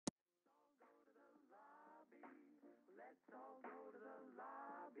all go to the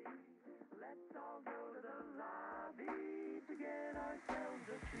lobby. Let's all go to the lobby to get ourselves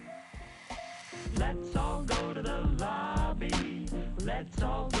a treat. Let's all go to the lobby. Let's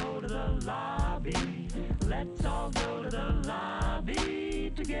all go to the lobby. Let's all go to the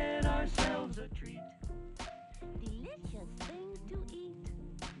lobby to get ourselves a treat. Delicious things to eat.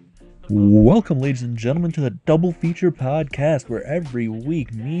 Welcome, ladies and gentlemen, to the Double Feature Podcast, where every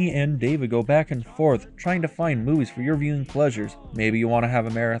week me and David go back and forth trying to find movies for your viewing pleasures. Maybe you want to have a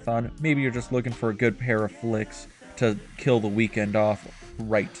marathon, maybe you're just looking for a good pair of flicks to kill the weekend off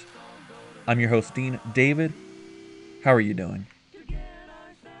right. I'm your host, Dean. David, how are you doing?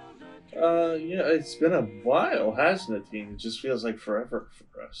 Yeah, it's been a while, hasn't it, Dean? It just feels like forever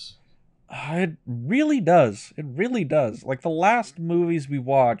for us. It really does. It really does. Like the last movies we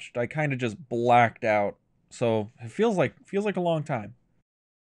watched, I kind of just blacked out. So it feels like a long time.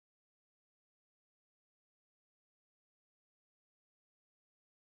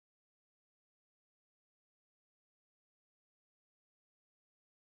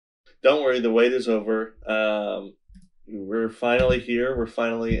 Don't worry, the wait is over. We're finally here. We're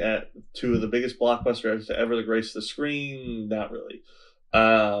finally at two of the biggest blockbusters to ever grace the screen. Not really.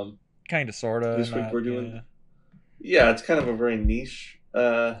 Kind of, sort of. This week we're doing... Yeah, it's kind of a very niche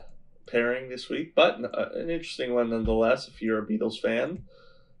pairing this week, but an interesting one nonetheless if you're a Beatles fan.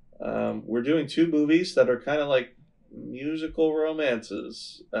 We're doing two movies that are kind of like musical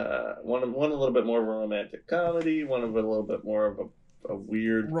romances. One a little bit more of a romantic comedy, one of a little bit more of a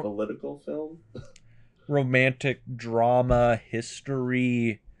weird political film. Romantic drama,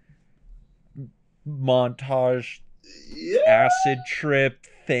 history, montage, acid trip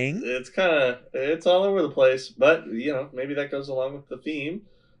thing. It's all over the place, but maybe that goes along with the theme.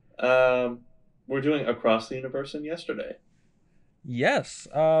 We're doing Across the Universe and Yesterday. Yes,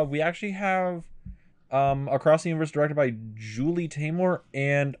 we actually have Across the Universe directed by Julie Taymor,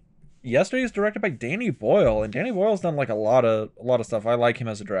 and Yesterday is directed by Danny Boyle, and Danny Boyle's done like a lot of stuff. I like him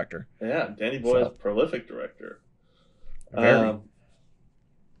as a director. Yeah, Danny Boyle's a prolific director. Very.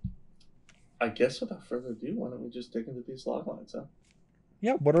 I guess without further ado, why don't we just dig into these log lines, huh?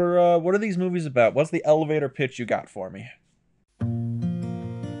 Yeah, what are these movies about? What's the elevator pitch you got for me?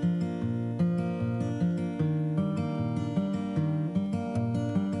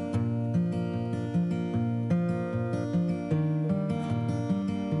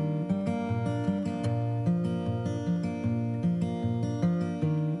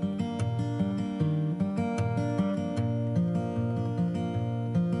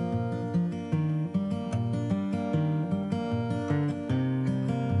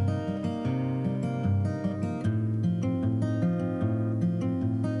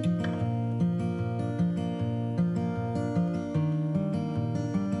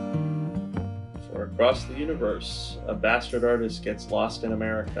 Across the Universe, a bastard artist gets lost in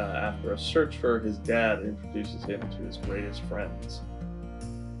America after a search for his dad introduces him to his greatest friends.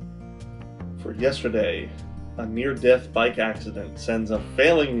 For Yesterday, a near-death bike accident sends a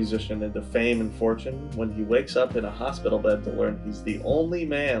failing musician into fame and fortune when he wakes up in a hospital bed to learn he's the only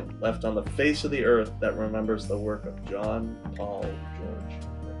man left on the face of the earth that remembers the work of John Paul George.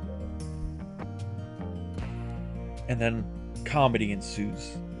 And then comedy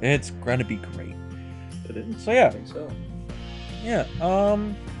ensues. It's gonna be great. It is. So yeah. I think so. Yeah.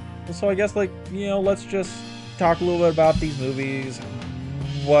 So I guess let's just talk a little bit about these movies.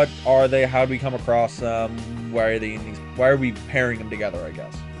 What are they? How do we come across them? Why are they in these? Why are we pairing them together? I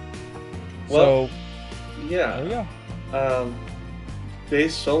guess. Well, so yeah.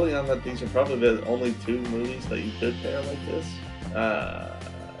 Based solely on that, these are probably the only two movies that you could pair like this.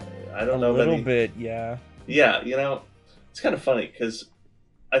 I don't know. A little bit, yeah. Yeah, it's kind of funny because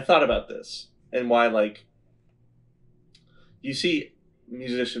I thought about this and why, you see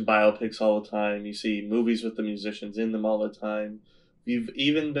musician biopics all the time. You see movies with the musicians in them all the time. You've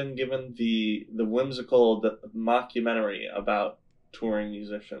even been given the whimsical mockumentary about touring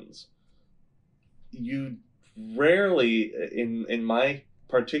musicians. You rarely, in my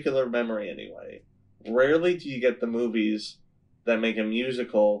particular memory anyway, rarely do you get the movies that make a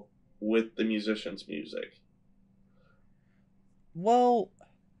musical with the musicians' music. Well,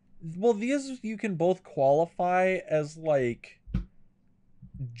 these you can both qualify as like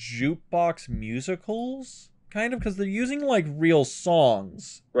jukebox musicals, kind of, because they're using like real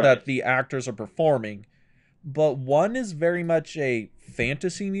songs that the actors are performing. But one is very much a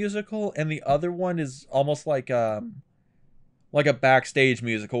fantasy musical, and the other one is almost like a backstage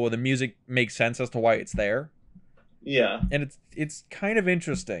musical where the music makes sense as to why it's there. Yeah, and it's kind of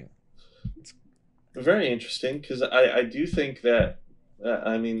interesting. It's very interesting because I do think that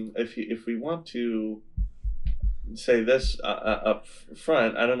if we want to say this up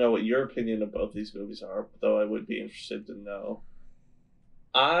front. I don't know what your opinion of both these movies are, though I would be interested to know.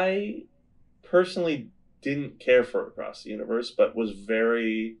 I personally didn't care for Across the Universe, but was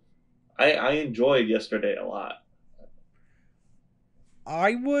very. I enjoyed Yesterday a lot.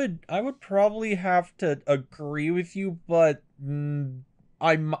 I would probably have to agree with you, but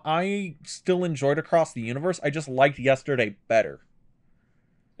I still enjoyed Across the Universe. I just liked Yesterday better.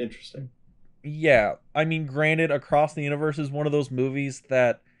 Interesting. Yeah, I mean, granted, Across the Universe is one of those movies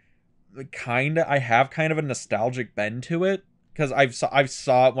that I have kind of a nostalgic bend to it because I've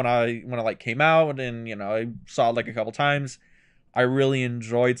saw it when I like came out, and I saw it like a couple times. I really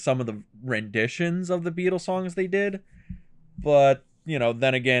enjoyed some of the renditions of the Beatles songs they did, but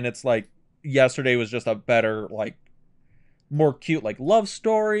then again, it's like Yesterday was just a better, like, more cute, like, love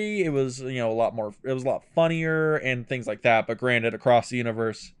story. It was a lot more. It was a lot funnier and things like that. But granted, Across the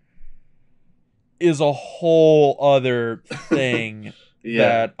Universe is a whole other thing Yeah.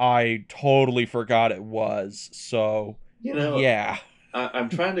 that I totally forgot it was. So You know, yeah, I'm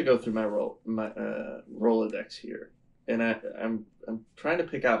trying to go through my Rolodex here, and I'm trying to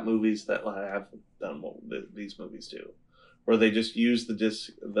pick out movies that have done what these movies do, where they just use the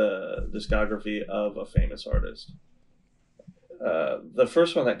discography of a famous artist. The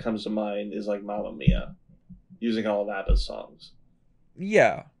first one that comes to mind is like Mamma Mia, using all of ABBA's songs.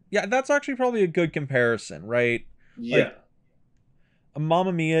 yeah, yeah. That's actually probably a good comparison, right? Yeah, Like,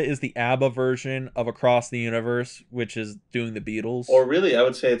 Mamma Mia is the ABBA version of Across the Universe, which is doing the or Beatles. really, I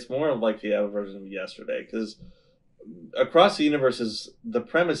would say it's more of like the ABBA version of Yesterday, because Across the Universe is the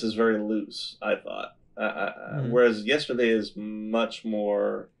premise is very loose. I thought, Hmm. whereas Yesterday is much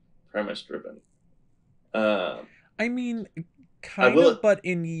more premise driven. Um, I mean, I kind will. of, but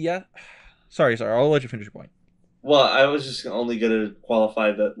in yeah. Sorry. I'll let you finish your point. Well, I was just only going to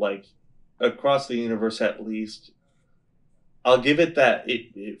qualify that, like, Across the Universe, at least, I'll give it that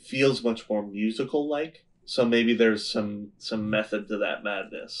it feels much more musical like. So maybe there's some method to that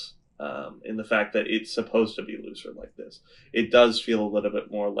madness, in the fact that it's supposed to be looser like this. It does feel a little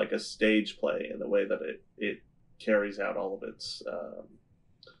bit more like a stage play in the way that it carries out all of its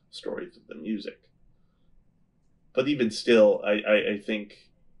story through the music. But even still, I think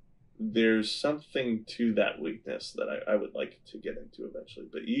there's something to that weakness that I would like to get into eventually.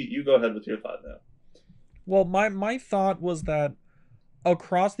 But you go ahead with your thought now. Well, my thought was that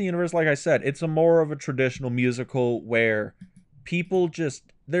Across the Universe, like I said, it's a more of a traditional musical where people just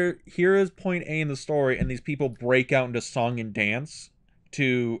they're here is point A in the story, and these people break out into song and dance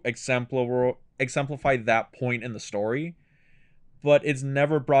to exemplify that point in the story. But it's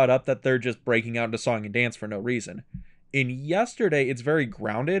never brought up that they're just breaking out into song and dance for no reason. In Yesterday, it's very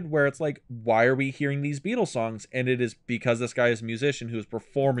grounded, where it's like, why are we hearing these Beatles songs? And it is because this guy is a musician who is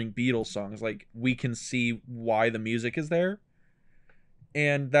performing Beatles songs. Like, we can see why the music is there,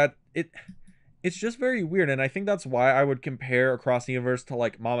 and that it's just very weird. And I think that's why I would compare Across the Universe to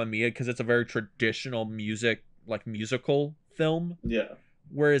like Mamma Mia, because it's a very traditional musical film, Yeah.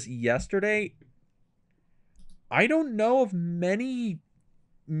 whereas Yesterday, I don't know of many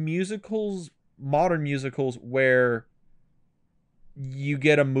modern musicals, where you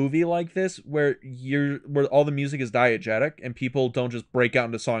get a movie like this where all the music is diegetic and people don't just break out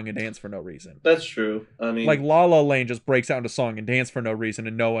into song and dance for no reason. That's true. I Like, mean, La La Land just breaks out into song and dance for no reason,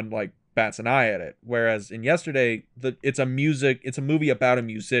 and no one like bats an eye at it. Whereas in Yesterday, it's a movie about a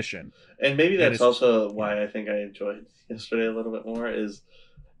musician, and maybe and that's it's also yeah. why I think I enjoyed Yesterday a little bit more. Is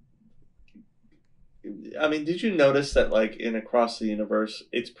I mean, did you notice that, like, in Across the Universe,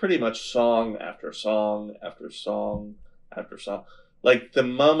 it's pretty much song after song after song after song. Like, the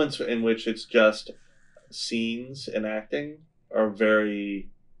moments in which it's just scenes and acting are very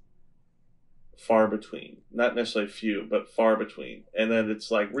far between. Not necessarily few, but far between. And then it's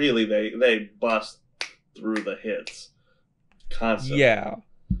like, really, they bust through the hits constantly. Yeah,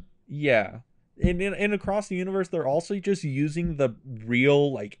 yeah. And Across the Universe, they're also just using the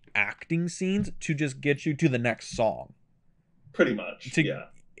real like acting scenes to just get you to the next song. Pretty much, To yeah.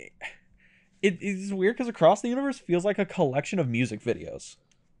 it's weird because Across the Universe feels like a collection of music videos.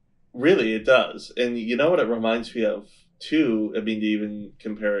 Really, it does. And you know what it reminds me of, too? I mean, to even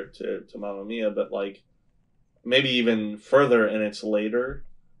compare it to Mamma Mia, but, like, maybe even further in its later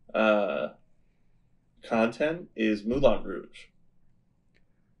uh, content is Moulin Rouge.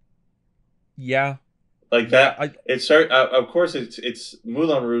 Yeah, Like yeah. that, of course, it's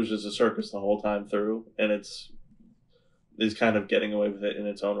Moulin Rouge is a circus the whole time through, and it's is kind of getting away with it in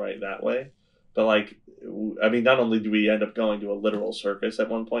its own right that way. But, like, I mean, not only do we end up going to a literal circus at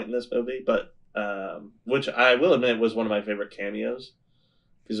one point in this movie, but which I will admit was one of my favorite cameos.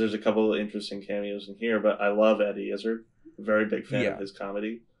 because there's a couple of interesting cameos in here. But I love Eddie Izzard. Very big fan Yeah. of his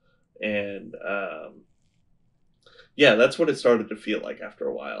comedy, and yeah, that's what it started to feel like after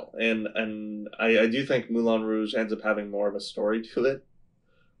a while. And I do think Moulin Rouge ends up having more of a story to it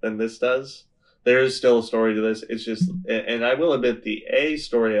than this does. There is still a story to this. It's just, and I will admit, the A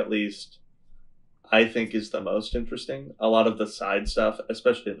story at least, I think is the most interesting. A lot of the side stuff,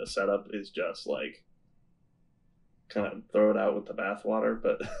 especially in the setup, is just like kind of throw it out with the bathwater.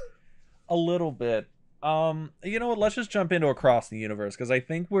 But A little bit. You know what? Let's just jump into Across the Universe because I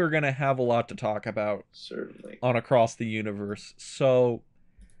think we're gonna have a lot to talk about certainly, on Across the Universe. So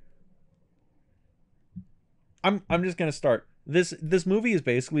I'm just gonna start. This movie is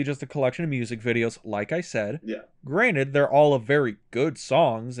basically just a collection of music videos, like I said. yeah, Granted, they're all of very good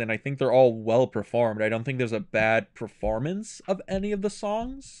songs, and I think they're all well performed. I don't think there's a bad performance of any of the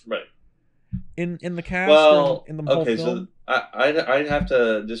songs right. in the cast Well, or in the whole okay, film. so I'd have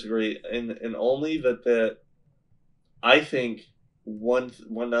to disagree, in only that I think one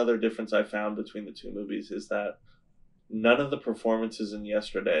other difference I found between the two movies is that none of the performances in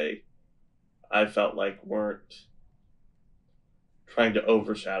Yesterday I felt like weren't trying to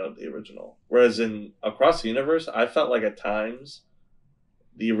overshadow the original. Whereas in Across the Universe, I felt like at times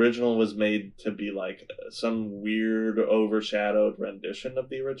the original was made to be like some weird overshadowed rendition of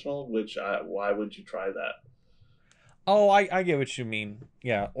the original, why would you try that? Oh, I get what you mean.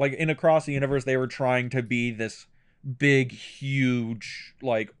 Yeah, like in Across the Universe, they were trying to be this big, huge,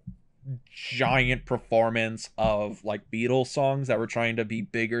 like giant performance of like Beatles songs that were trying to be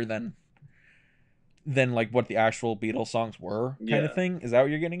bigger than like what the actual Beatles songs were, kind of Yeah. thing. Is that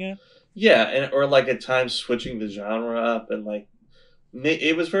what you're getting at? Yeah, and or like at times switching the genre up and like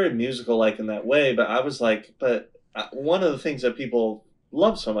it was very musical like in that way, but I was like, but one of the things that people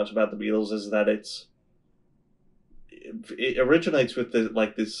love so much about the Beatles is that it originates with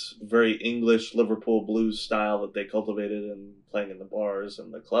this very English Liverpool blues style that they cultivated and playing in the bars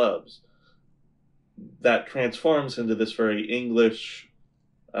and the clubs that transforms into this very English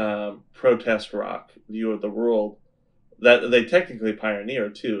protest rock view of the world that they technically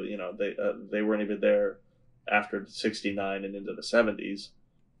pioneered too. You know, they weren't even there after '69 and into the '70s.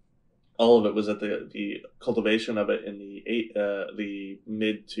 All of it was at the cultivation of it in the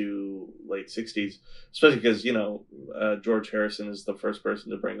mid to late '60s, especially because George Harrison is the first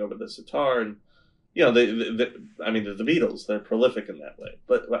person to bring over the sitar, and I mean the Beatles, they're prolific in that way.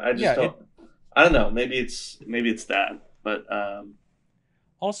 But I just Yeah. I don't know. Maybe it's that, but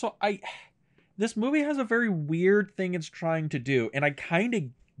Also, this movie has a very weird thing it's trying to do, and I kind of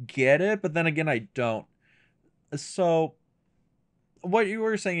get it, but then again, I don't. So, what you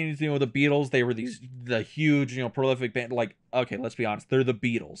were saying is, the Beatles, they were the huge, prolific band. Like, okay, let's be honest, they're the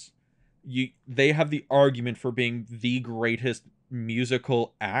Beatles. They have the argument for being the greatest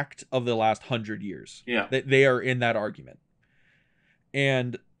musical act of the last 100 years. yeah. They are in that argument,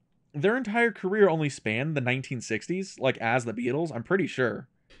 and their entire career only spanned the 1960s. Like as the Beatles, I'm pretty sure.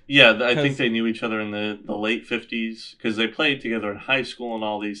 Yeah, I think 'Cause- they knew each other in the late '50s because they played together in high school and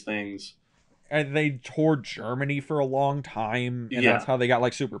all these things. And they toured Germany for a long time, and Yeah. that's how they got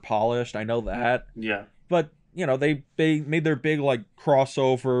like super polished. I know that. Yeah, But they made their big like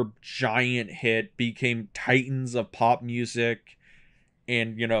crossover giant hit, became titans of pop music,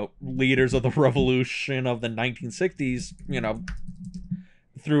 and leaders of the revolution of the 1960s.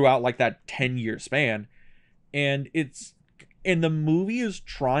 Throughout like that 10-year span, and the movie is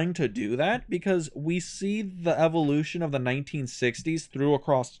trying to do that because we see the evolution of the 1960s through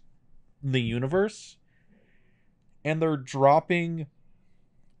across the universe, and they're dropping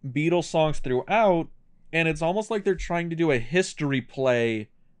Beatles songs throughout, and it's almost like they're trying to do a history play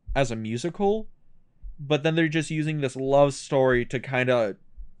as a musical, but then they're just using this love story to kind of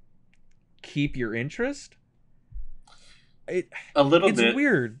keep your interest. a little It's bit.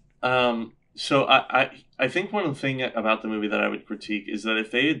 weird. So I think one of the thing about the movie that I would critique is that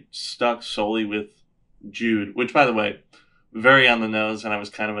if they had stuck solely with Jude, which by the way, very on the nose, and I was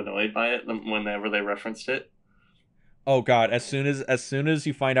kind of annoyed by it whenever they referenced it. Oh God! As soon as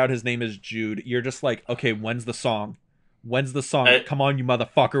you find out his name is Jude, you're just like, okay, when's the song? When's the song? Come on, you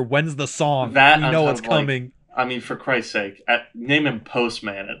motherfucker! When's the song? That we on know top it's of, like, coming. I mean, for Christ's sake, name him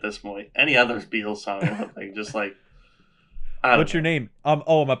Postman at this point. Any other Beatles song or something, just like. What's your name? I'm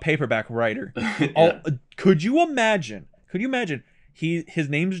a paperback writer. Yeah. Oh, could you imagine? His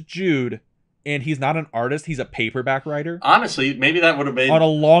name's Jude, and he's not an artist, he's a paperback writer, Honestly, maybe that would have made. on a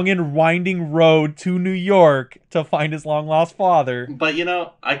long and winding road to New York to find his long lost father. But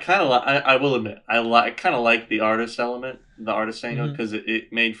I kind of I will admit I kind of like the artist element, the artist angle, because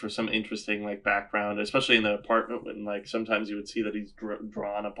it made for some interesting like background, especially in the apartment when like sometimes you would see that he's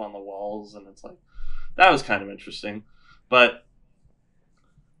drawn up on the walls, and it's like that was kind of interesting. But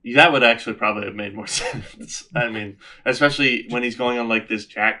that would actually probably have made more sense. I mean, especially when he's going on like this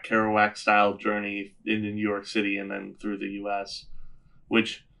Jack Kerouac style journey into New York City and then through the U.S.,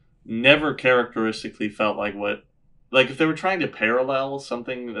 which never characteristically felt like what, like if they were trying to parallel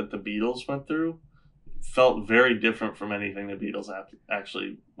something that the Beatles went through, felt very different from anything the Beatles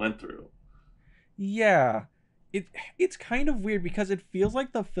actually went through. Yeah. It's kind of weird because it feels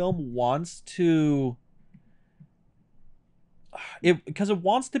like the film wants to because it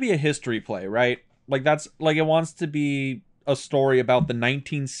wants to be a history play, right? Like that's like it wants to be a story about the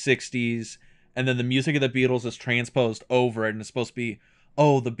 1960s, and then the music of the Beatles is transposed over it, and it's supposed to be,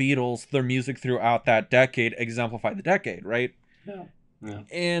 oh, the Beatles, their music throughout that decade exemplify the decade, right? Yeah. Yeah.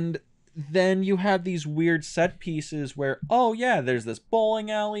 And then you have these weird set pieces where, oh yeah, there's this bowling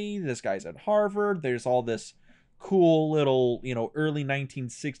alley, this guy's at Harvard, there's all this cool little, early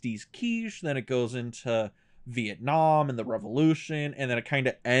 1960s quiche, then it goes into Vietnam and the revolution, and then it kind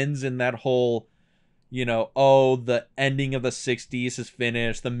of ends in that whole, the ending of the 60s is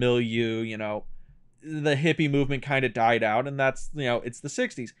finished, the milieu, the hippie movement kind of died out, and that's, it's the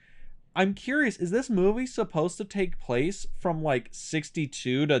 60s. I'm curious, is this movie supposed to take place from like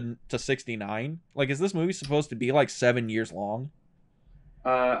 62 to 69? Like, is this movie supposed to be like 7 years long?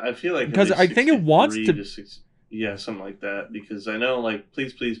 I feel like because I think it wants to. Yeah, something like that. Because I know like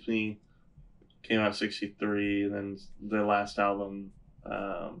Please Please Me came out 63, and then their last album,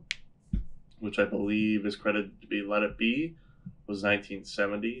 which I believe is credited to be Let It Be, was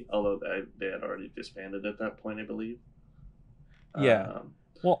 1970. Although they had already disbanded at that point, I believe. Yeah.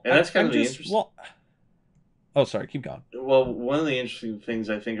 Well, and that's kind of interesting. Well, oh, sorry, keep going. Well, one of the interesting things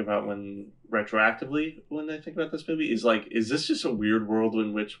I think about when I think about this movie is like, is this just a weird world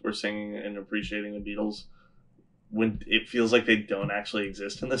in which we're singing and appreciating the Beatles when it feels like they don't actually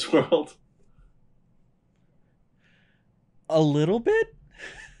exist in this world? A little bit.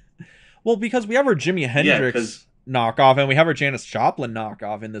 Well, because we have our Jimi Hendrix knockoff, and we have our Janis Joplin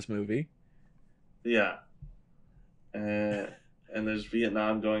knockoff in this movie. Yeah. And there's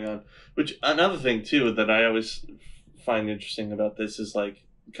Vietnam going on. Which, another thing, too, that I always find interesting about this is, like,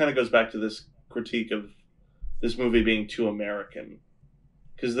 it kind of goes back to this critique of this movie being too American.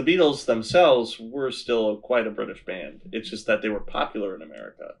 Because the Beatles themselves were still quite a British band. It's just that they were popular in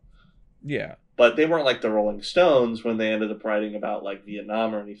America. Yeah. But they weren't like the Rolling Stones when they ended up writing about, like,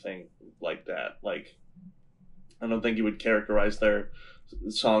 Vietnam or anything like that. Like, I don't think you would characterize their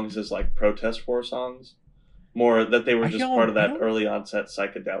songs as, like, protest war songs. More that they were just part of that early onset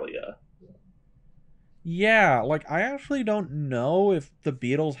psychedelia. Yeah, like I actually don't know if the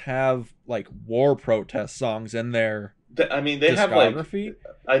Beatles have like war protest songs in their they discography. Have like,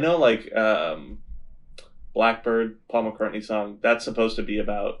 I know like Blackbird, Paul McCartney song, that's supposed to be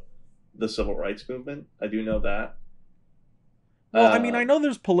about the civil rights movement. I do know that. Well, I mean, I know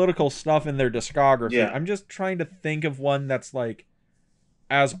there's political stuff in their discography. Yeah. I'm just trying to think of one that's like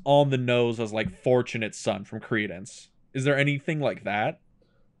as on the nose as like Fortunate Son from Creedence. Is there anything like that?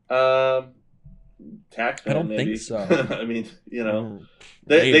 Taxman, I don't maybe. think so. I mean,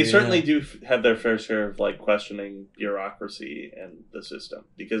 they certainly do have their fair share of like questioning bureaucracy and the system,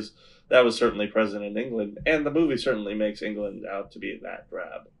 because that was certainly present in England, and the movie certainly makes England out to be that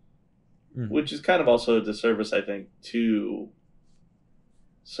drab, which is kind of also a disservice, I think, to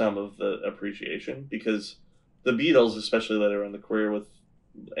some of the appreciation, because the Beatles, especially later in the career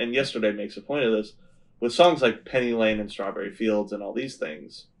and Yesterday makes a point of this, with songs like Penny Lane and Strawberry Fields and all these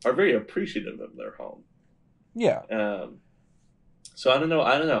things, are very appreciative of their home. Yeah. So I don't know.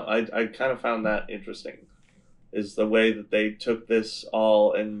 I kind of found that interesting, is the way that they took this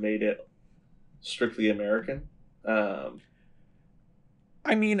all and made it strictly American. I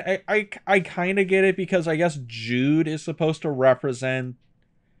mean, I kind of get it, because I guess Jude is supposed to represent...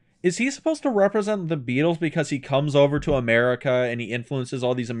 Is he supposed to represent the Beatles because he comes over to America and he influences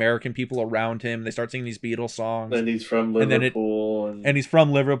all these American people around him? They start singing these Beatles songs. And he's from Liverpool. And he's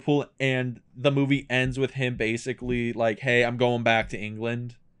from Liverpool, and the movie ends with him basically like, hey, I'm going back to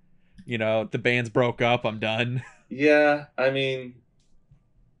England. The band's broke up, I'm done. Yeah, I mean...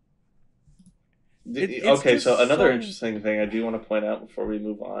 Okay, so another interesting thing I do want to point out before we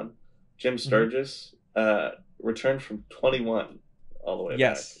move on. Jim Sturgis returned from 21 all the way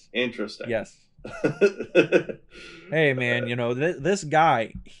back. Interesting. Yes. Hey man, this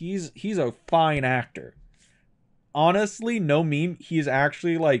guy, he's a fine actor. Honestly, no meme, he's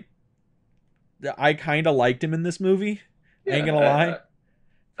actually like I kind of liked him in this movie. I ain't gonna lie. Yeah,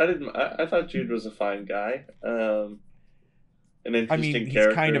 I didn't. I thought Jude was a fine guy. An I mean, interesting he's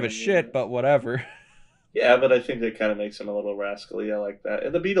kind of character. a shit, but whatever. Yeah, but I think that kind of makes him a little rascally. I like that.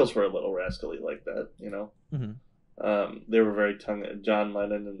 And the Beatles were a little rascally like that, you know. Mhm. They were very John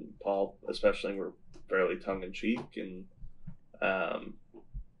Lennon and Paul, especially, were fairly tongue in cheek, and um,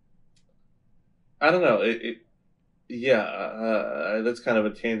 I don't know. Yeah, that's kind of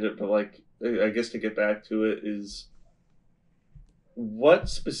a tangent, but like, I guess to get back to it is what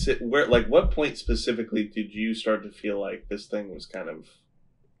point specifically did you start to feel like this thing was kind of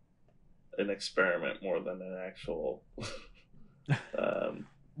an experiment more than an actual um,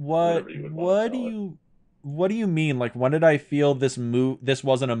 What whatever you would want to what do call it. you mean? Like when did I feel this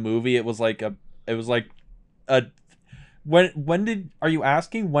wasn't a movie? It was like a when did are you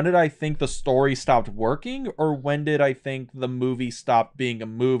asking when did I think the story stopped working, or when did I think the movie stopped being a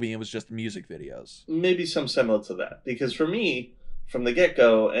movie and was just music videos? Maybe some semblance of that, because for me, from the get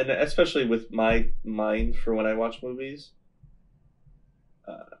go, and especially with my mind for when I watch movies,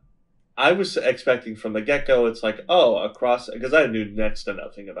 uh, I was expecting from the get go, it's like, oh, across, because I knew next to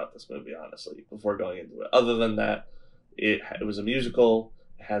nothing about this movie, honestly, before going into it. Other than that, it was a musical,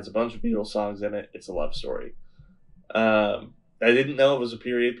 it has a bunch of Beatles songs in it, it's a love story. I didn't know it was a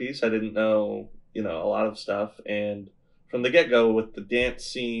period piece. I didn't know, a lot of stuff. And from the get go, with the dance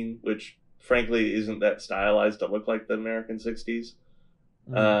scene, which frankly isn't that stylized to look like the American 60s,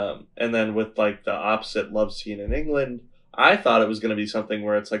 Mhm. and then with like the opposite love scene in England, I thought it was going to be something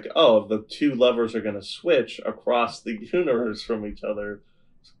where it's like, oh, the two lovers are going to switch across the universe from each other,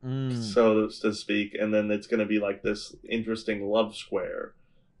 Mm. so to speak, and then it's going to be like this interesting love square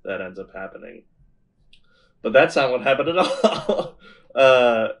that ends up happening. But that's not what happened at all.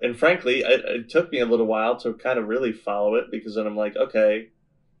 And frankly, it took me a little while to kind of really follow it, because then I'm like, okay,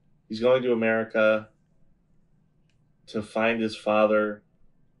 he's going to America to find his father,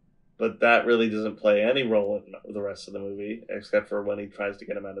 but that really doesn't play any role in the rest of the movie, except for when he tries to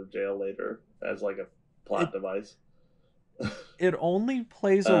get him out of jail later as like a It plot device. it only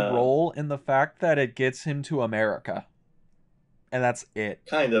plays a Um, role in the fact that it gets him to America, and that's it.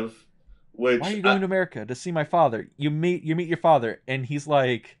 Kind of, Why are which you going to America? To see my father. You meet your father, and he's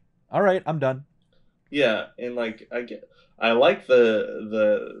like, "All right, I'm done." yeah, and like I like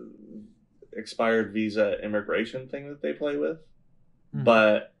the expired visa immigration thing that they play with. Hmm.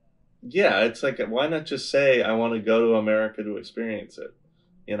 But yeah, it's like, why not just say I want to go to America to experience it,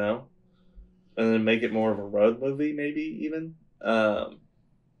 you know, and then make it more of a road movie, maybe even.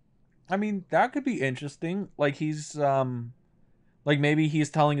 I mean, that could be interesting. Like maybe he's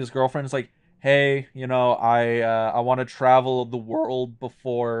telling his girlfriend, it's like, "Hey, I want to travel the world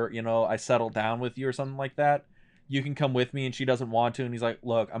before I settle down with you or something like that. You can come with me," and she doesn't want to, and he's like,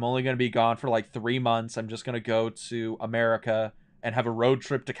 "Look, I'm only gonna be gone for like 3 months. I'm just gonna go to America and have a road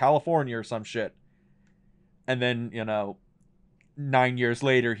trip to California or some shit." And then 9 years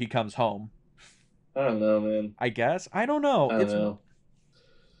later, he comes home. I don't know, man. I guess I don't know. I don't It's know,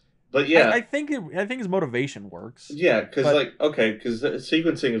 but I, yeah, I think I think his motivation works, yeah, because but like, okay, because the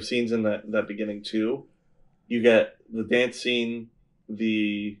sequencing of scenes in that beginning too, you get the dance scene,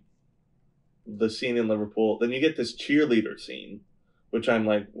 the the scene in Liverpool, then you get this cheerleader scene, which I'm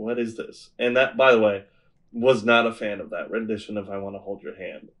like, what is this? And that, by the way, was not a fan of that rendition of "I Want to Hold Your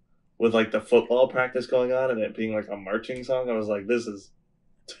Hand," with like the football practice going on and it being like a marching song. I was like, this is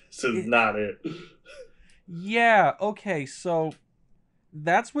it, not it. yeah, okay, so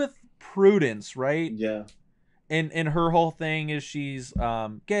that's with Prudence, right? Yeah. And her whole thing is she's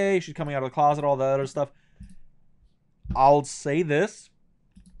gay, she's coming out of the closet, all that other stuff. I'll say this,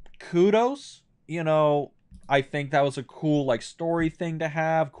 kudos. I think that was a cool like story thing to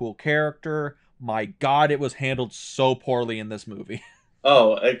have, cool character. My god, it was handled so poorly in this movie.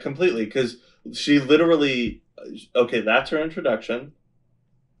 Oh, completely. Because she literally, okay, that's her introduction.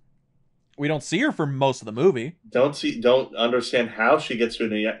 We don't see her for most of the movie. Don't understand how she gets to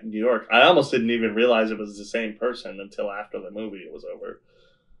New York. I almost didn't even realize it was the same person until after the movie was over,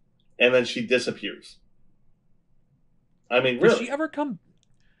 and then she disappears. I mean, Does she really. ever come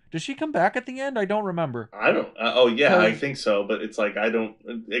does she come back at the end? I don't remember. I don't. Oh yeah, I Cuz think so. But it's like I don't.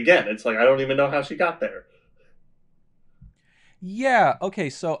 Again, it's like I don't even know how she got there. yeah, okay,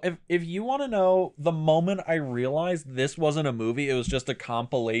 so if you want to know the moment I realized this wasn't a movie, it was just a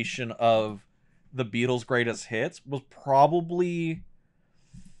compilation of the Beatles' greatest hits, was probably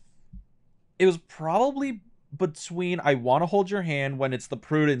between I Want to Hold Your Hand when it's the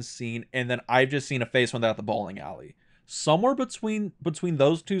Prudence scene, and then I've Just Seen a Face when they're at the bowling alley. Somewhere between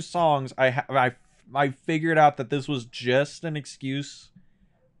those two songs, I figured out that this was just an excuse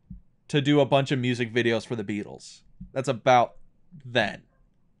to do a bunch of music videos for the Beatles. That's about then.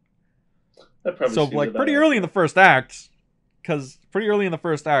 That probably So seems like about pretty early in the first act, because for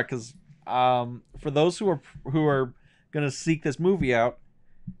those who are gonna seek this movie out,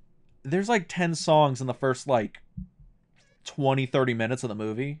 there's like 10 songs in the first like 20-30 minutes of the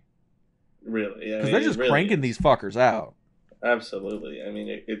movie. Really, yeah, Because they're just cranking these fuckers out. Absolutely. I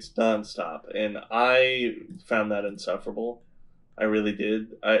mean, it's nonstop, and I found that insufferable. I really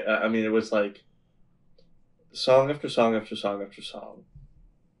did. I mean, it was like song after song after song after song.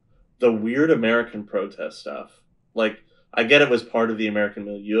 The weird American protest stuff. Like, I get it was part of the American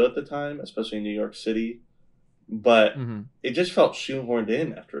milieu at the time, especially in New York City, but it just felt shoehorned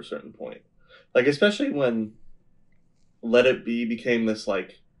in after a certain point. Like, especially when Let It Be became this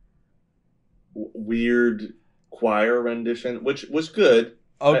like weird choir rendition, which was good.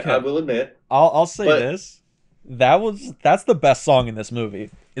 Okay, I will admit. I'll say this. That's the best song in this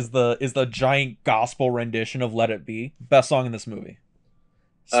movie. Is the giant gospel rendition of Let It Be. Best song in this movie.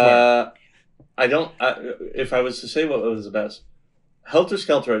 Swear. If I was to say what was the best, Helter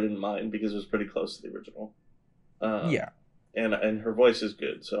Skelter I didn't mind because it was pretty close to the original. Yeah. And her voice is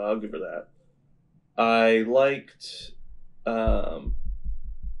good, so I'll give her that. I liked probably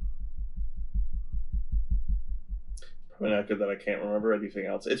not good that I can't remember anything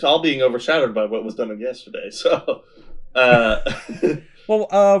else. It's all being overshadowed by what was done yesterday. So,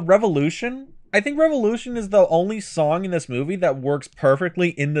 well, Revolution. I think Revolution is the only song in this movie that works perfectly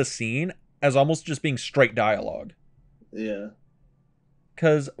in the scene as almost just being straight dialogue. Yeah.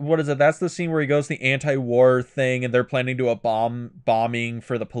 Because what is it? That's the scene where he goes to the anti-war thing, and they're planning to do a bombing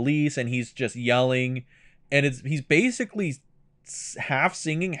for the police, and he's just yelling, and he's basically half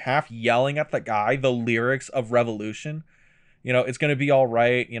singing, half yelling at the guy the lyrics of Revolution. You know, it's gonna be all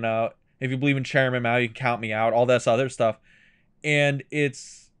right. You know, if you believe in Chairman Mao, you can count me out. All this other stuff, and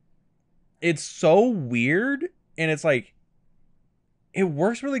it's so weird, and it's like it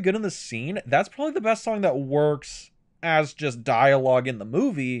works really good in the scene. That's probably the best song that works as just dialogue in the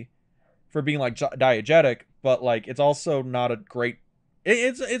movie for being like diegetic, but like it's also not a great.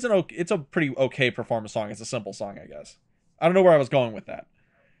 It's a pretty okay performance song. It's a simple song, I guess. I don't know where I was going with that,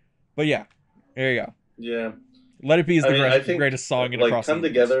 but yeah, there you go. Yeah. Let It Be is I the greatest song in like across Come the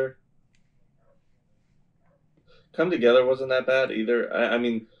Together. Come Together wasn't that bad either. I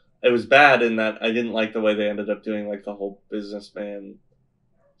mean, it was bad in that I didn't like the way they ended up doing like the whole businessman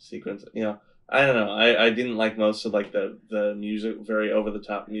sequence. You know, I don't know. I didn't like most of like the music, very over the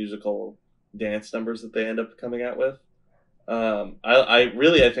top musical dance numbers that they end up coming out with.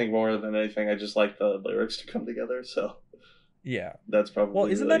 I think more than anything, I just like the lyrics to come together. So yeah, that's probably well,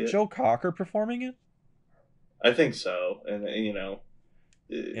 isn't really that Joe Cocker performing it? I think so, and you know,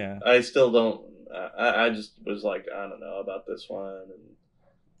 yeah. I still don't. I just was like, I don't know about this one, and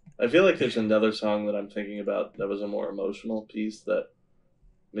I feel like there's another song that I'm thinking about that was a more emotional piece that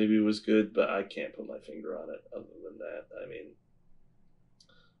maybe was good, but I can't put my finger on it. Other than that, I mean,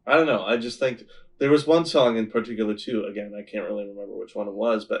 I don't know. I just think there was one song in particular too. Again, I can't really remember which one it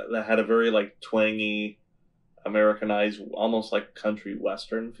was, but that had a very like twangy, Americanized, almost like country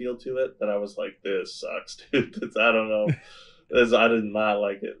western feel to it. That I was like, this sucks, dude. I don't know. I did not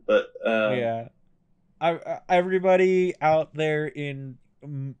like it, but yeah. Everybody out there in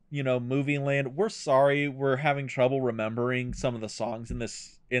movie land, we're sorry we're having trouble remembering some of the songs in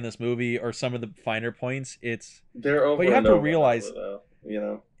this movie or some of the finer points. They're over, but you have to over realize, though, you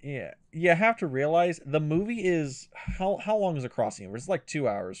know. Yeah, you have to realize the movie is how long is Across the Universe? It's like 2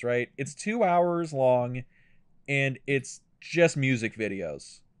 hours, right? It's 2 hours long, and it's just music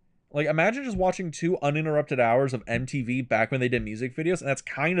videos. Like, imagine just watching 2 uninterrupted hours of MTV back when they did music videos, and that's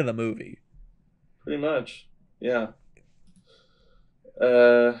kind of the movie. Pretty much, yeah.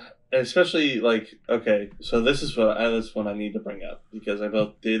 And especially like, okay, so this is what I need to bring up because I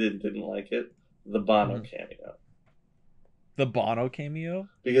both did and didn't like it. The Bono cameo. The Bono cameo?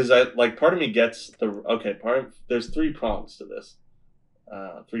 Because part of me gets there's 3 prongs to this,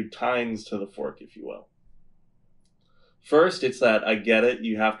 3 tines to the fork, if you will. First, it's that I get it.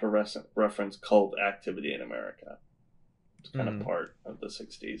 You have to reference cult activity in America. It's kind of part of the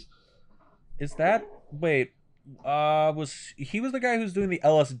 '60s. Is that wait? Was the guy who's doing the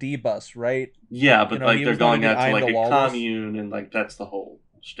LSD bus, right? Yeah, but like they're going out to like a commune, and like that's the whole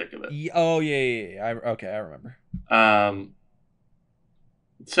shtick of it. Yeah. I remember.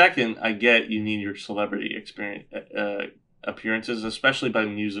 Second, I get you need your celebrity experience appearances, especially by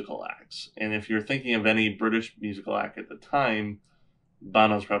musical acts. And if you're thinking of any British musical act at the time,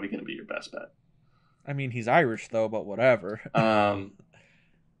 Bono's probably going to be your best bet. I mean, he's Irish though, but whatever.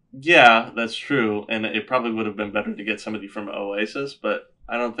 Yeah, that's true, and it probably would have been better to get somebody from Oasis, but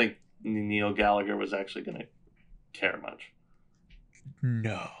I don't think Neil Gallagher was actually going to care much.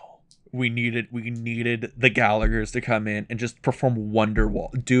 No. We needed the Gallaghers to come in and just perform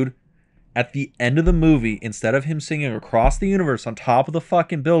Wonderwall. Dude, at the end of the movie, instead of him singing Across the Universe on top of the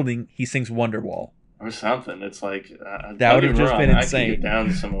fucking building, he sings Wonderwall. Or something. It's like... that would have just been insane. I could get down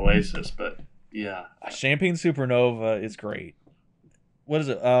to some Oasis, but yeah. Champagne Supernova is great. What is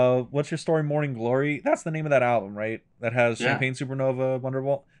it? What's Your Story, Morning Glory? That's the name of that album, right? That has Champagne Supernova,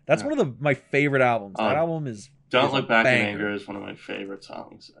 Wonderwall. That's one of my favorite albums. That album is... Don't Look Back in Anger is one of my favorite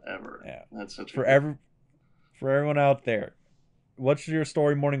songs ever. Yeah, that's such for everyone out there. What's Your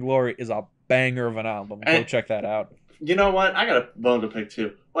Story, Morning Glory is a banger of an album. Go check that out. You know what? I got a bone to pick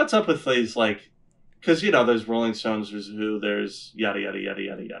too. What's up with these because there's Rolling Stones, there's Who, there's yada yada yada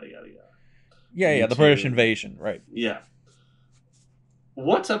yada yada yada yada. Yeah, the British Invasion, right? Yeah.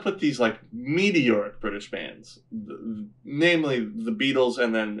 What's up with these meteoric British bands, namely the Beatles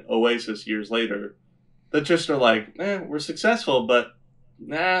and then Oasis years later? That just are we're successful, but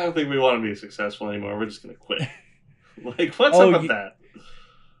I don't think we want to be successful anymore. We're just going to quit. What's up with that?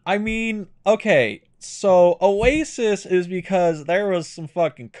 I mean, okay, so Oasis is because there was some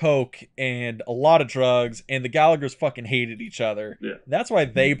fucking coke and a lot of drugs, and the Gallaghers fucking hated each other. Yeah. That's why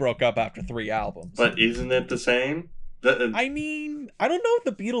they broke up after 3 albums. But isn't it the same? I mean, I don't know if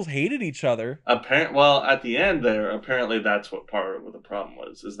the Beatles hated each other. Well, at the end there, apparently that's what part of the problem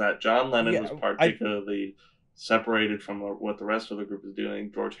was, is that John Lennon was particularly separated from what the rest of the group was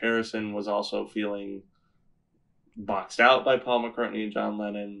doing. George Harrison was also feeling boxed out by Paul McCartney and John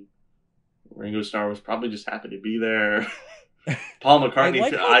Lennon. Ringo Starr was probably just happy to be there. Paul McCartney,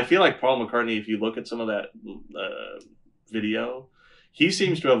 I feel like Paul McCartney, if you look at some of that video, he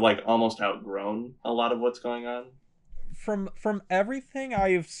seems to have almost outgrown a lot of what's going on. From everything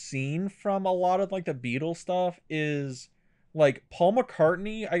I have seen from a lot of the Beatles stuff is Paul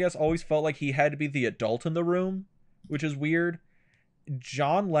McCartney, I guess, always felt like he had to be the adult in the room, which is weird.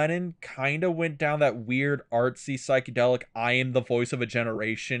 John Lennon kind of went down that weird artsy psychedelic I am the voice of a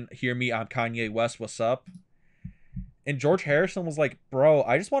generation, hear me, I'm Kanye West, what's up? And George Harrison was like, bro,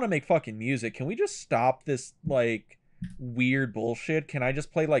 I just want to make fucking music. Can we just stop this weird bullshit? Can I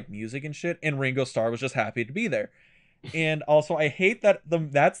just play music and shit? And Ringo Starr was just happy to be there. And also, I hate that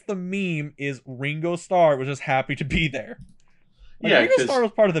that's the meme is Ringo Starr was just happy to be there. Ringo Starr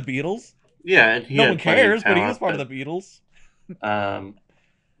was part of the Beatles. Yeah, and no one cares, but he was part of the Beatles. I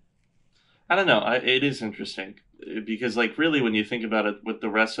don't know. It is interesting because, really, when you think about it, what the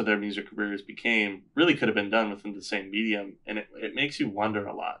rest of their music careers became really could have been done within the same medium, and it makes you wonder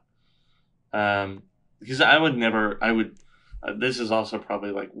a lot. Because I would. This is also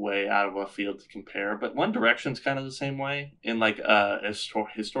probably way out of left field to compare, but One Direction's kind of the same way in a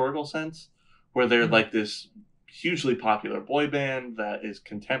historical sense, where they're this hugely popular boy band that is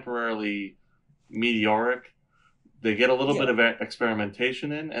contemporarily meteoric. They get a little bit of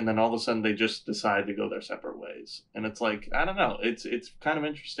experimentation in, and then all of a sudden they just decide to go their separate ways. And it's I don't know. It's kind of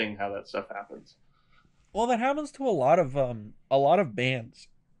interesting how that stuff happens. Well, that happens to a lot of bands.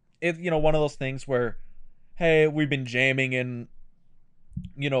 It's one of those things where, hey, we've been jamming in,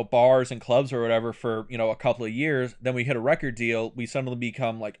 bars and clubs or whatever for, a couple of years. Then we hit a record deal. We suddenly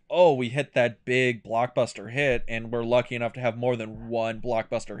become we hit that big blockbuster hit, and we're lucky enough to have more than one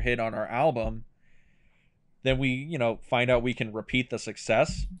blockbuster hit on our album. Then we, find out we can repeat the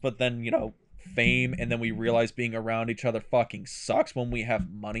success, but then, fame, and then we realize being around each other fucking sucks when we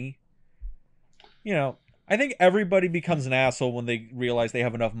have money. I think everybody becomes an asshole when they realize they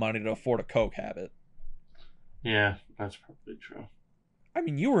have enough money to afford a coke habit. Yeah, that's probably true. I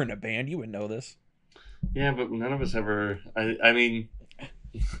mean, you were in a band. You would know this. Yeah, but none of us ever... I mean...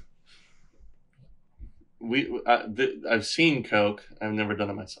 I've seen coke. I've never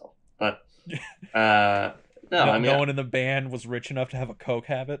done it myself. But... no one in the band was rich enough to have a coke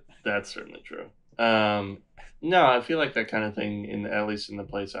habit. That's certainly true. No, I feel like that kind of thing, at least in the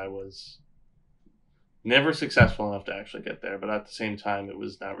place I was, never successful enough to actually get there. But at the same time, it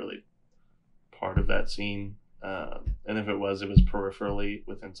was not really part of that scene. And if it was peripherally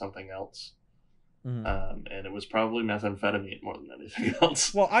within something else. Mm-hmm. And it was probably methamphetamine more than anything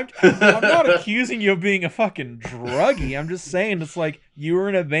else. Well, I'm not accusing you of being a fucking druggie. I'm just saying it's you were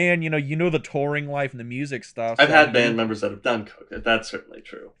in a band, you know the touring life and the music stuff. I've had band members that have done coke. That's certainly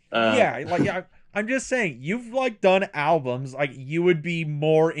true. I'm just saying you've done albums. You would be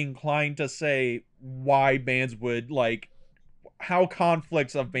more inclined to say why bands would how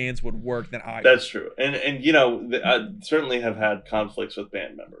conflicts of bands would work than I. That's true, and you know, I certainly have had conflicts with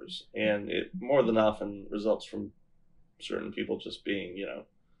band members, and it more than often results from certain people just being, you know,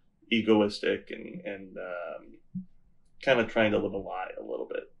 egoistic and kind of trying to live a lie a little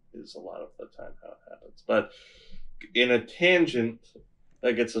bit is a lot of the time how it happens. But in a tangent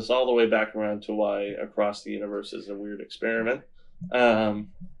that gets us all the way back around to why Across the Universe is a weird experiment. I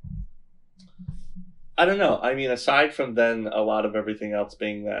don't know. I mean, aside from then a lot of everything else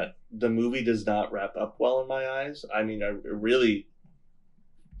being that the movie does not wrap up well in my eyes. I mean, I really,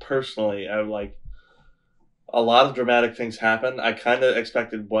 personally, I like a lot of dramatic things happen. I kind of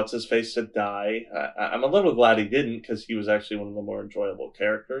expected What's His Face to die. I'm a little glad he didn't because he was actually one of the more enjoyable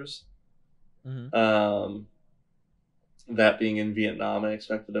characters. Mm-hmm. That being in Vietnam, I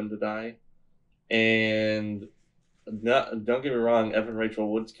expected him to die. And don't get me wrong, Evan Rachel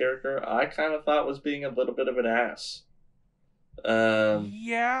Wood's character, I kind of thought was being a little bit of an ass.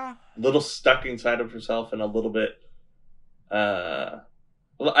 Yeah. A little stuck inside of herself and a little bit.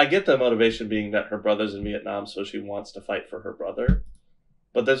 Well, I get the motivation being that her brother's in Vietnam, so she wants to fight for her brother.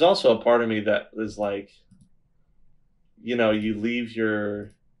 But there's also a part of me that is like, you know, you leave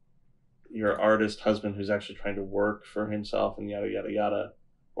your artist husband who's actually trying to work for himself and yada yada yada,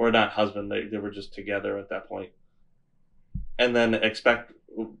 or not husband, they were just together at that point, and then expect,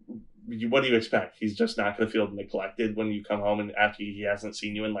 what do you expect? He's just not going to feel neglected when you come home and after he hasn't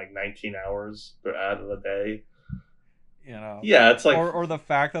seen you in like 19 hours out of the day. You know, yeah, it's like, or the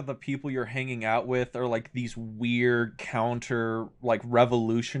fact that the people you're hanging out with are like these weird counter, like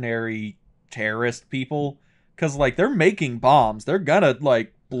revolutionary terrorist people, because like they're making bombs, they're gonna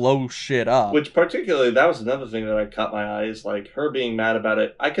like blow shit up. which particularly, that was another thing that I caught my eye, is like her being mad about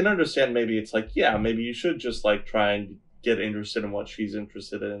it. I can understand, maybe it's like, yeah, maybe you should just like try and get interested in what she's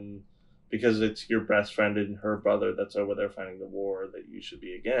interested in, because it's your best friend and her brother that's over there fighting the war that you should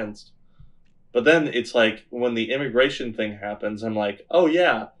be against. But then it's like, when the immigration thing happens, I'm like, oh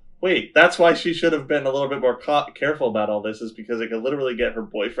yeah, wait, that's why she should have been a little bit more careful about all this, is because it could literally get her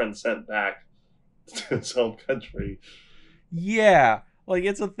boyfriend sent back to his home country. Yeah, like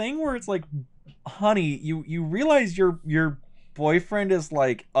it's a thing where it's like, honey, you realize your boyfriend is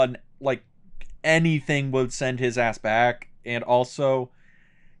like anything would send his ass back, and also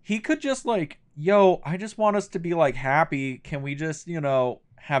he could just like, yo, I just want us to be like happy. Can we just, you know,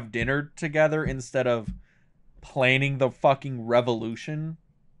 have dinner together instead of planning the fucking revolution?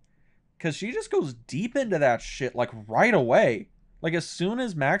 Because she just goes deep into that shit like right away. Like as soon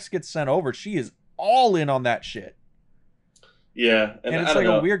as Max gets sent over, she is all in on that shit. Yeah, And I it's don't like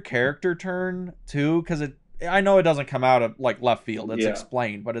know. a weird character turn too, because I know it doesn't come out of like left field. It's Yeah.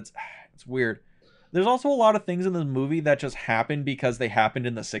 explained, but it's weird. There's also a lot of things in this movie that just happened because they happened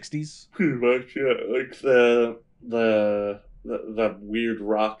in the 60s. Pretty much, yeah. Like the weird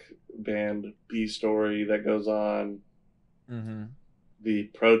rock band B story that goes on, Mm-hmm. the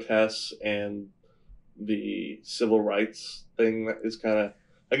protests and the civil rights thing that is kind of,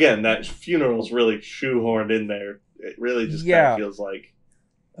 again, that funeral's really shoehorned in there. It really just kind of feels like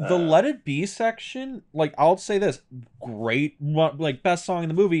The Let It Be section, like, I'll say this, great, like, best song in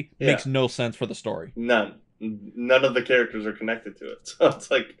the movie, makes no sense for the story. none of the characters are connected to it, so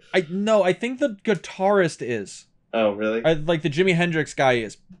it's like, I think the guitarist is. oh really? Like the Jimi Hendrix guy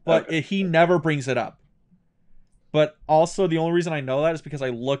is, but he never brings it up. But also, the only reason I know that is because I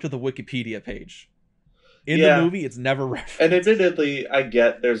looked at the Wikipedia page. In the movie, it's never referenced. And admittedly, I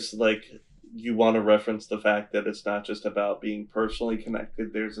get there's like, you want to reference the fact that it's not just about being personally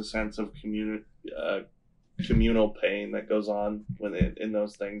connected. There's a sense of communal pain that goes on when in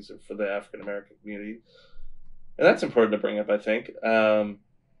those things for the African American community, and that's important to bring up, I think.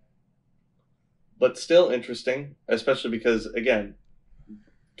 But still interesting, especially because, again,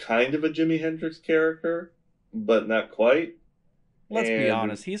 kind of a Jimi Hendrix character, but not quite. Let's be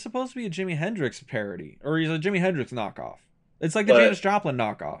honest, he's supposed to be a Jimi Hendrix parody, or he's a Jimi Hendrix knockoff. It's like the Janis Joplin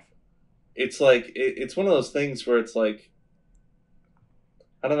knockoff. It's like, it's one of those things where it's like,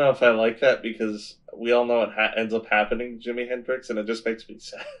 I don't know if I like that, because we all know what ends up happening to Jimi Hendrix, and it just makes me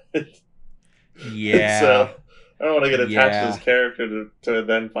sad. Yeah. So I don't want to get attached to his character to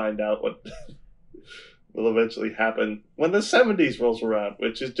then find out what will eventually happen when the 70s rolls around,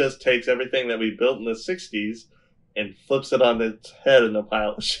 which just takes everything that we built in the 60s and flips it on its head in a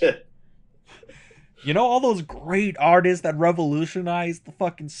pile of shit. You know, all those great artists that revolutionized the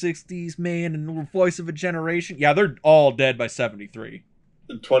fucking 60s, man, and the voice of a generation? Yeah, they're all dead by 73.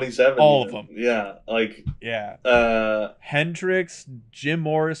 27. All of them. Yeah, like... Yeah. Hendrix, Jim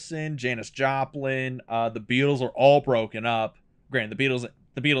Morrison, Janis Joplin, the Beatles are all broken up. Granted, the Beatles,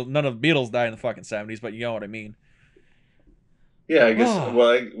 none of the Beatles died in the fucking 70s, but you know what I mean. Yeah, I guess.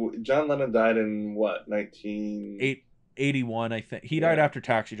 Well, John Lennon died in what, 81, I think. He died Yeah. after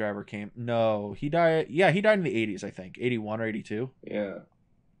Taxi Driver came. No, he died. Yeah, he died in the 80s, I think. 81 or 82. Yeah.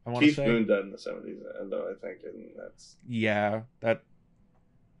 I want to Keith say. Moon died in the 70s, though, I think, and Yeah,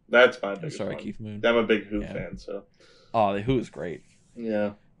 that's my biggest sorry, one. Keith Moon. I'm a big Who fan, so. Oh, the Who is great.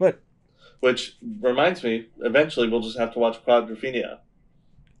 Yeah. But which reminds me, eventually we'll just have to watch Quadrophenia.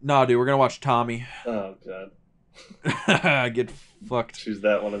 no, dude, we're gonna watch Tommy. Oh god. Get fucked. Choose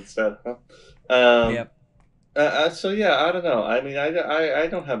that one instead, huh? Yep. So yeah, I don't know. I mean, I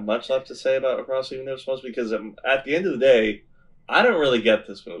don't have much left to say about Across the Universe because at the end of the day, I don't really get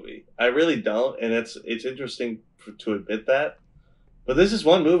this movie. I really don't, and it's interesting to admit that. But this is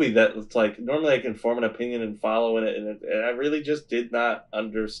one movie that it's like normally I can form an opinion and follow in it, and I really just did not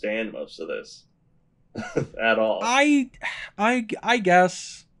understand most of this at all. I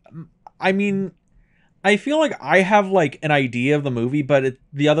guess. I mean, I feel like I have like an idea of the movie, but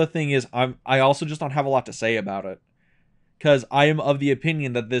the other thing is I also just don't have a lot to say about it. Because I am of the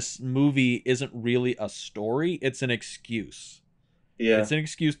opinion that this movie isn't really a story, it's an excuse. Yeah. It's an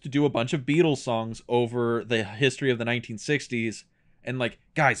excuse to do a bunch of Beatles songs over the history of the 1960s and like,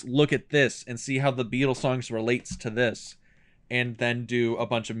 guys, look at this and see how the Beatles songs relates to this, and then do a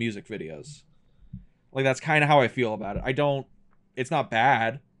bunch of music videos. Like, that's kind of how I feel about it. It's not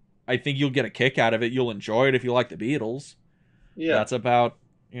bad. I think you'll get a kick out of it. You'll enjoy it if you like the Beatles. Yeah. That's about,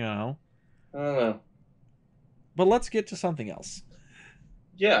 I don't know. But let's get to something else.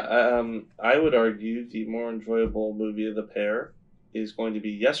 Yeah, I would argue the more enjoyable movie of the pair is going to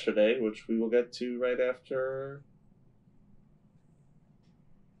be Yesterday, which we will get to right after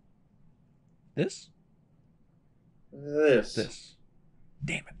This. Damn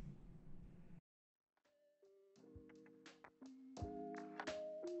it.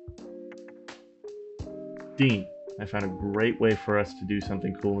 Dean, I found a great way for us to do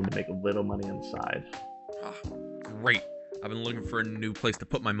something cool and to make a little money on the side. Great. I've been looking for a new place to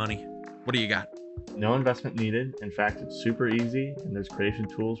put my money. What do you got? No investment needed. In fact, it's super easy, and there's creation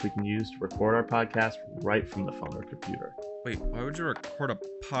tools we can use to record our podcast right from the phone or computer. Wait, why would you record a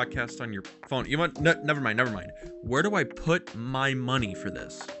podcast on your phone? You want? No, never mind. Where do I put my money for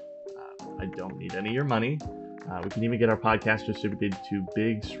this? I don't need any of your money. We can even get our podcast distributed to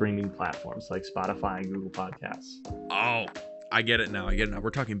big streaming platforms like Spotify and Google Podcasts. Oh, I get it now. We're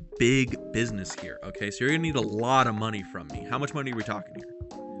talking big business here, okay? So you're going to need a lot of money from me. How much money are we talking here?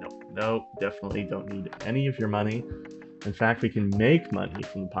 No, definitely don't need any of your money. In fact, we can make money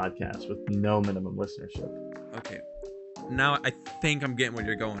from the podcast with no minimum listenership. Okay, now I think I'm getting what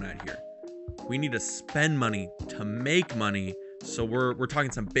you're going at here. We need to spend money to make money, so we're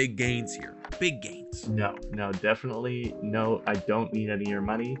talking some big gains here. Big gains. No, definitely no. I don't need any of your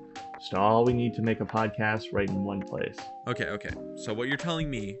money. Just all we need to make a podcast right in one place. Okay. So what you're telling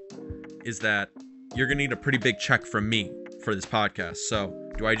me is that you're gonna need a pretty big check from me for this podcast. So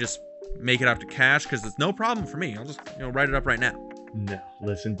do I just make it out to cash? Because it's no problem for me. I'll just write it up right now. No,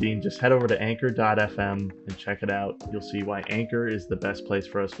 listen, Dean, just head over to anchor.fm and check it out. You'll see why Anchor is the best place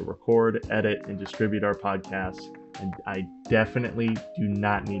for us to record, edit, and distribute our podcasts. And I definitely do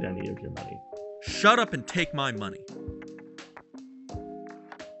not need any of your money. Shut up and take my money.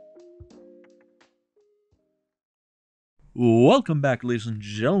 Welcome back, ladies and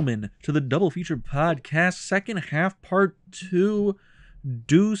gentlemen, to the Double Feature Podcast, second half, part 2,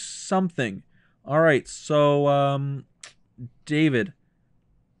 Do Something. All right, so, David,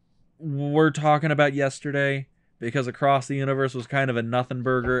 we're talking about Yesterday, because Across the Universe was kind of a nothing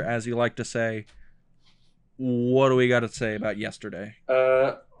burger, as you like to say. What do we got to say about Yesterday?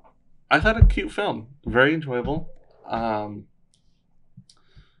 I thought a cute film. Very enjoyable. A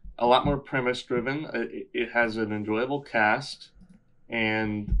lot more premise driven. It has an enjoyable cast,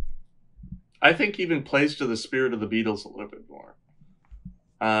 and I think even plays to the spirit of the Beatles a little bit more.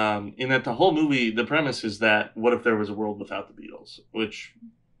 In that the whole movie, the premise is that what if there was a world without the Beatles, which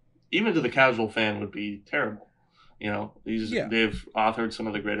even to the casual fan would be terrible. They've authored some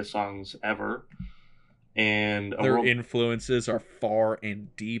of the greatest songs ever, and their influences are far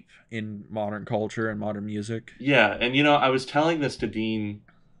and deep in modern culture and modern music. Yeah, and I was telling this to Dean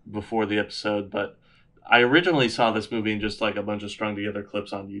before the episode, but I originally saw this movie in just like a bunch of strung together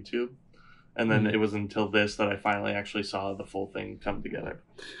clips on YouTube, and then it was until this that I finally actually saw the full thing come together.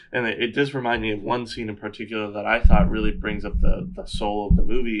 And it does remind me of one scene in particular that I thought really brings up the soul of the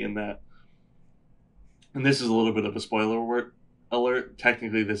movie, in that, and this is a little bit of a spoiler alert,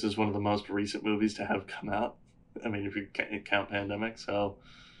 technically this is one of the most recent movies to have come out. I mean, if you count pandemic, so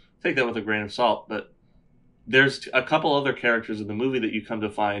take that with a grain of salt, but there's a couple other characters in the movie that you come to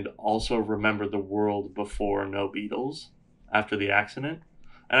find also remember the world before no Beatles. after the accident,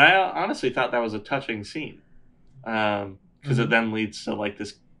 and I honestly thought that was a touching scene, because it then leads to like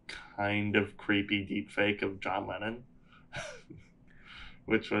this kind of creepy deep fake of John Lennon,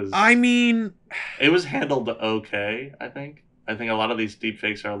 which was, I mean, it was handled okay. I think a lot of these deep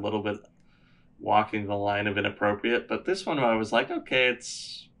fakes are a little bit walking the line of inappropriate, but this one I was like, okay,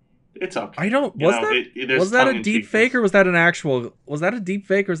 it's okay. I don't. Was that a deep fake or was that an actual? Was that a deep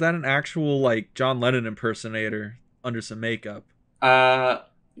fake or was that an actual like John Lennon impersonator under some makeup?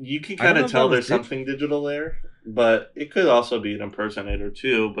 You can kind of tell there's something digital there, but it could also be an impersonator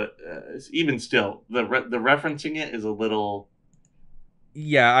too. But even still, the referencing it is a little.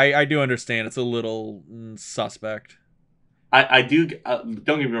 Yeah, I do understand. It's a little suspect. I do. Don't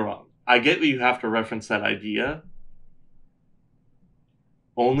get me wrong. I get that you have to reference that idea.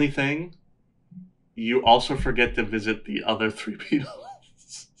 Only thing, you also forget to visit the other three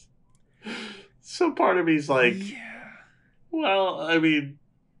Beatles. So part of me's like, well, I mean,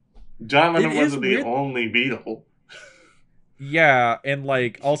 John Lennon wasn't the only Beatle. Yeah, and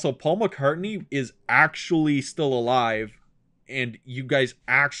like also Paul McCartney is actually still alive, and you guys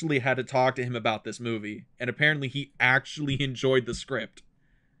actually had to talk to him about this movie, and apparently he actually enjoyed the script.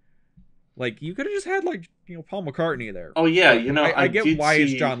 Like, you could have just had, like, Paul McCartney there. Oh, yeah, I get why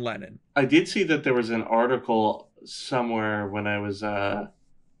it's John Lennon. I did see that there was an article somewhere when I was,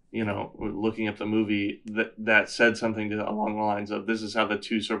 looking at the movie that said something along the lines of, this is how the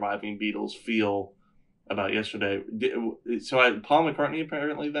two surviving Beatles feel about yesterday. So Paul McCartney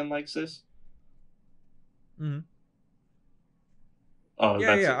apparently then likes this? Mm-hmm. Oh,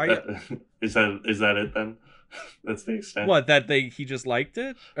 is that it then? That's the extent. What, he just liked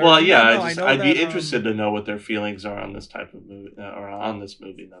it? Well, yeah, I'd be interested to know what their feelings are on this type of movie, or on this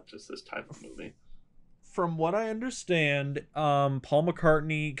movie, not just this type of movie. From what I understand, Paul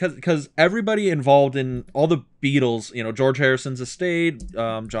McCartney, because everybody involved in all the Beatles, George Harrison's estate,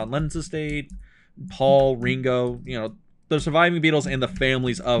 John Lennon's estate, Paul, Ringo, the surviving Beatles and the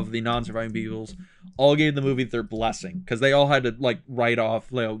families of the non-surviving Beatles all gave the movie their blessing, because they all had to like write off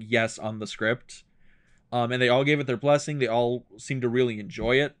yes on the script. And they all gave it their blessing. They all seemed to really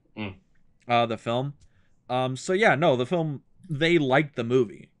enjoy it, the film. So yeah, no, the film, they liked the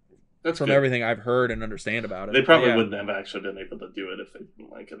movie. That's from good. Everything I've heard and understand about it. They probably wouldn't have actually been able to do it if they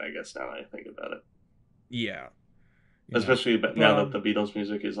didn't like it, I guess, now that I think about it. Yeah. Especially now that the Beatles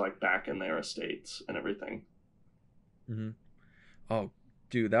music is like back in their estates and everything. Mm-hmm. Oh,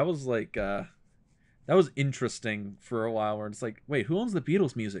 dude, that was like, that was interesting for a while where it's like, wait, who owns the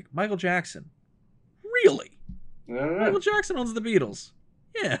Beatles music? Michael Jackson. Really? Michael Jackson owns the Beatles.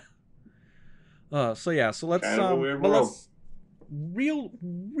 Yeah. So let's kind of a weird world.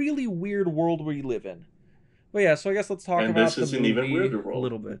 Really weird world we live in. But yeah, so I guess let's talk about the movie even weirder world. A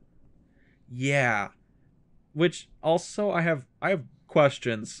little bit. Yeah. Which also I have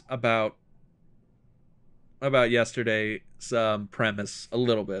questions about yesterday's premise a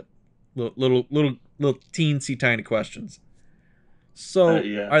little bit. Little teensy tiny questions. So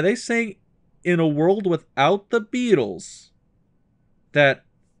Are they saying in a world without the Beatles that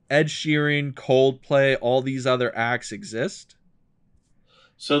Ed Sheeran, Coldplay, all these other acts exist?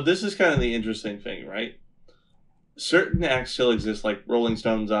 So this is kind of the interesting thing, right? Certain acts still exist, like Rolling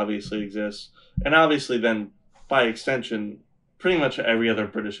Stones obviously exists, and obviously then, by extension, pretty much every other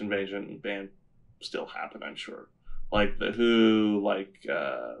British invasion band still happened, I'm sure. Like The Who, like...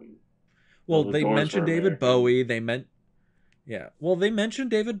 they mentioned David Bowie, they mentioned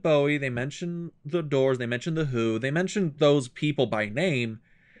David Bowie, they mentioned The Doors, they mentioned The Who, they mentioned those people by name,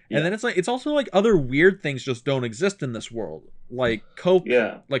 and then it's also like other weird things just don't exist in this world. Like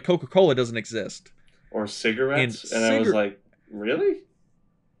like Coca-Cola doesn't exist. Or cigarettes, I was like, really?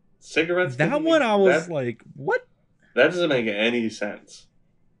 Cigarettes? That one I was like, what? That doesn't make any sense.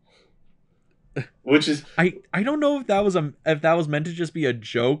 Which is... I don't know if that was meant to just be a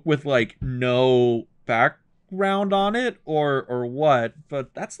joke with like no background on it or what,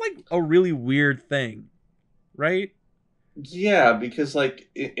 but that's like a really weird thing, right? Yeah, because like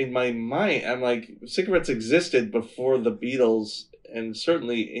in my mind, I'm like, cigarettes existed before the Beatles, and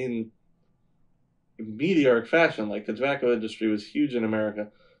certainly in meteoric fashion. Like the tobacco industry was huge in America.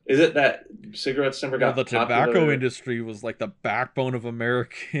 Is it that cigarettes never got the popular? Tobacco industry was like the backbone of the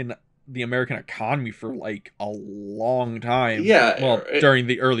American economy for like a long time. Yeah, during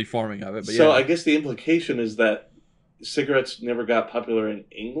the early forming of it. But so I guess the implication is that cigarettes never got popular in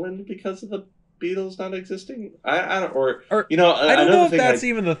England because of the Beatles not existing. I don't know if that's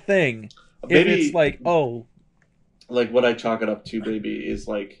even the thing. Maybe if it's like, like what I chalk it up to, maybe, is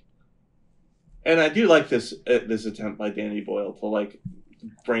like, and I do like this attempt by Danny Boyle to like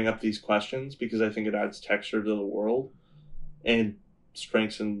bring up these questions because I think it adds texture to the world. and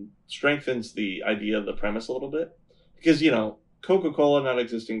strengthens the idea of the premise a little bit. Because, Coca-Cola not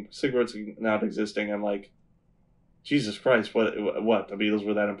existing, cigarettes not existing, I'm like, Jesus Christ, what, the Beatles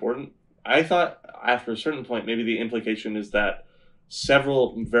were that important? I thought after a certain point, maybe the implication is that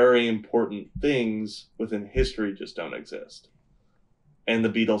several very important things within history just don't exist. And the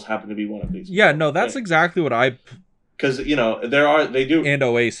Beatles happen to be one of these. Yeah, no, that's exactly what I... Because, they do... And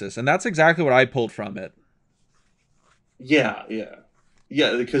Oasis, and that's exactly what I pulled from it. Yeah,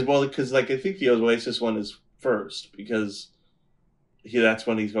 because I think the Oasis one is first, because that's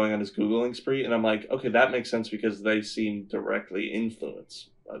when he's going on his Googling spree, and I'm like, okay, that makes sense because they seem directly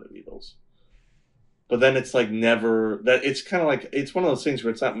influenced by the Beatles. But then it's like never that. It's kind of like it's one of those things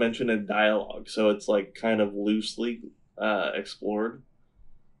where it's not mentioned in dialogue, so it's like kind of loosely explored.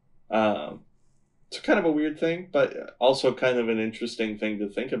 It's kind of a weird thing, but also kind of an interesting thing to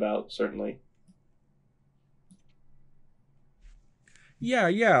think about, certainly.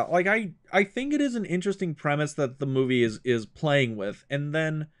 Yeah. Like I think it is an interesting premise that the movie is playing with, and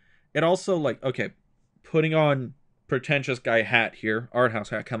then it also like okay, putting on pretentious guy hat here, art house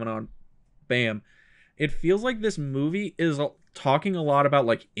hat coming on, bam. It feels like this movie is talking a lot about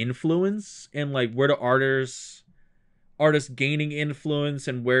like influence and like where do artists gaining influence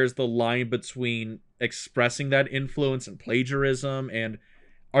and where's the line between expressing that influence and plagiarism, and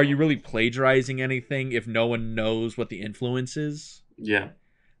are you really plagiarizing anything if no one knows what the influence is? Yeah.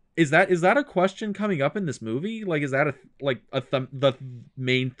 Is that a question coming up in this movie? Like, is that the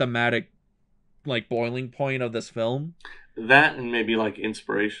main thematic like boiling point of this film? That and maybe like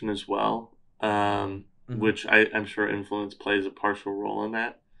inspiration as well, which I'm sure influence plays a partial role in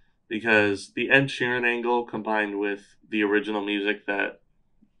that, because the Ed Sheeran angle combined with the original music that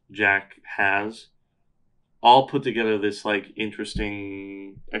Jack has all put together this like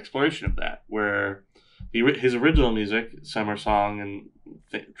interesting exploration of that, where his original music, Summer Song and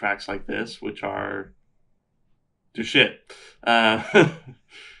tracks like this, which are to shit. I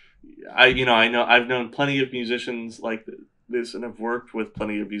know I've known plenty of musicians like this, and I've worked with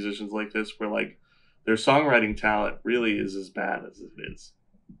plenty of musicians like this, where like their songwriting talent really is as bad as it is.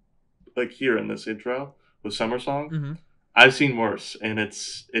 Like here in this intro with Summer Song, I've seen worse, and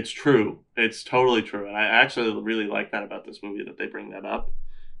it's true. It's totally true, and I actually really like that about this movie, that they bring that up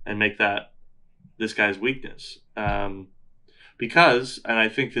and make that this guy's weakness. Because, and I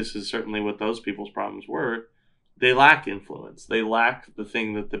think this is certainly what those people's problems were, they lack influence. They lack the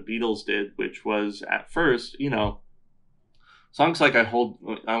thing that the Beatles did, which was at first, songs like I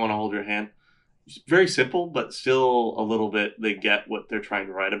Want to Hold Your Hand, very simple, but still a little bit, they get what they're trying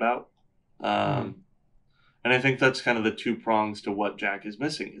to write about. And I think that's kind of the two prongs to what Jack is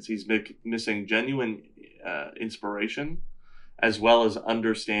missing, is he's missing genuine inspiration, as well as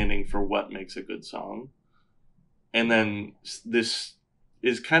understanding for what makes a good song. And then this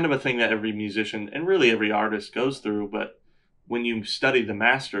is kind of a thing that every musician and really every artist goes through, but when you study the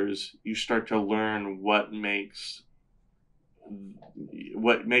masters, you start to learn what makes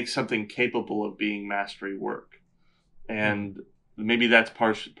something capable of being mastery work. And maybe that's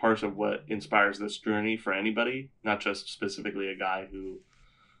part of what inspires this journey for anybody, not just specifically a guy who,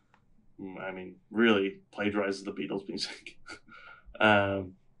 really plagiarizes the Beatles music.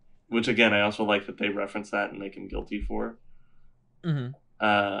 Which again, I also like that they reference that and make him guilty for.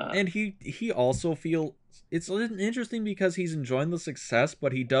 And he also it's interesting because he's enjoying the success,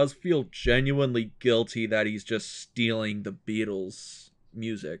 but he does feel genuinely guilty that he's just stealing the Beatles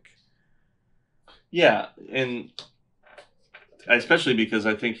music. Yeah, and especially because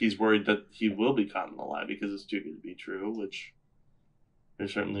I think he's worried that he will be caught in the lie because it's too good to be true, which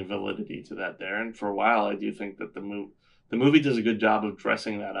there's certainly validity to that there. And for a while, I do think that the movie does a good job of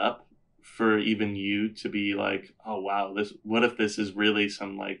dressing that up for even you to be like, oh wow, what if this is really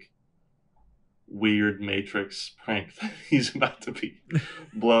some like weird Matrix prank that he's about to be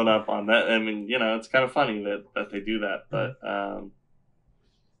blown up on. That, I mean, it's kind of funny that they do that, but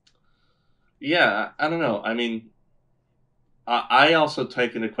yeah, I don't know. I mean, I also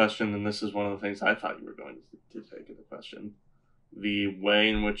take into question, and this is one of the things I thought you were going to take into question, the way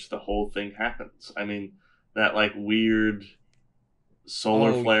in which the whole thing happens. I mean, that like weird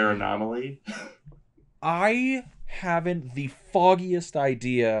solar flare anomaly. I haven't the foggiest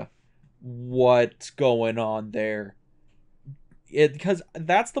idea what's going on there. Because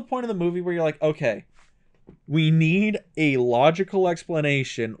that's the point of the movie where you're like, okay, we need a logical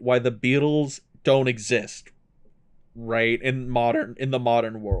explanation why the Beatles don't exist, right? In the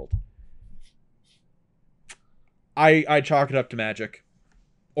modern world. I chalk it up to magic.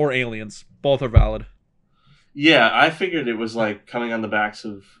 Or aliens. Both are valid. Yeah, I figured it was like coming on the backs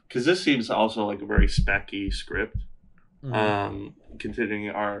of, because this seems also like a very specky script, Considering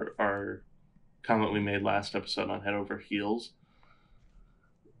our comment we made last episode on Head Over Heels.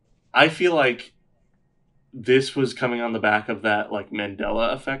 I feel like this was coming on the back of that like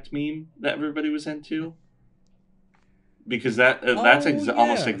Mandela effect meme that everybody was into, because that's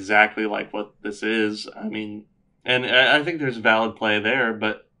almost Yeah. exactly like what this is. I mean, and I think there's valid play there,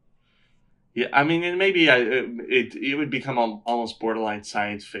 but yeah, I mean, and maybe it would become almost borderline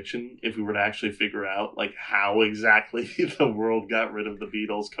science fiction if we were to actually figure out like how exactly the world got rid of the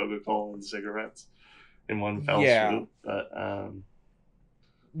Beatles, Coca-Cola, and cigarettes in one fell Yeah. swoop. But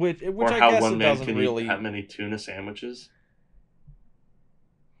Which or I how guess one it man doesn't can eat really. that many tuna sandwiches.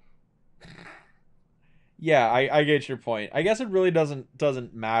 Yeah, I get your point. I guess it really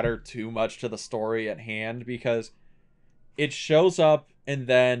doesn't matter too much to the story at hand because it shows up and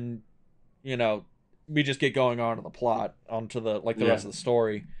then, you know, we just get going on to the plot, onto the like the Yeah. rest of the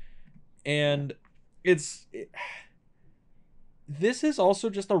story. And it's this is also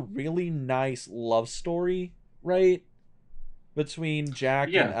just a really nice love story, right? Between Jack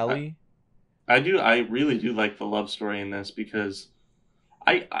and Yeah, Ellie. I do. I really do like the love story in this because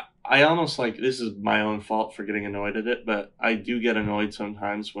I almost like, this is my own fault for getting annoyed at it, but I do get annoyed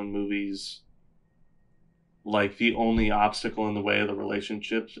sometimes when movies like the only obstacle in the way of the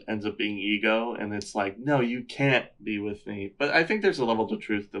relationships ends up being ego, and it's like, no, you can't be with me. But I think there's a level to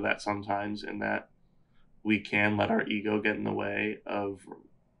truth to that sometimes, in that we can let our ego get in the way of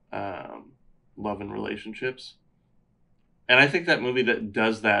love and relationships. And I think that movie that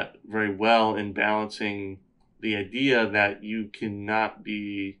does that very well in balancing the idea that you cannot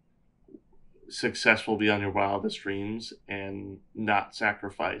be successful beyond your wildest dreams and not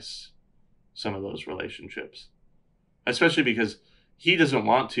sacrifice some of those relationships, especially because he doesn't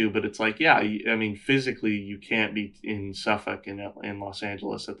want to, but it's like, yeah, I mean, physically you can't be in Suffolk and in Los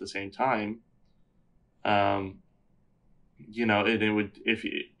Angeles at the same time. um you know, and it would, if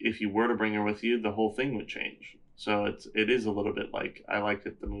you were to bring her with you, the whole thing would change. So it is a little bit like, I like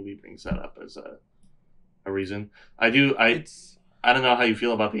that the movie brings that up as a reason. It's I don't know how you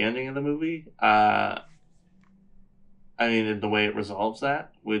feel about the ending of the movie. I mean, the way it resolves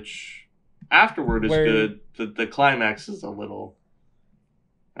that, which afterward is where good. The climax is a little,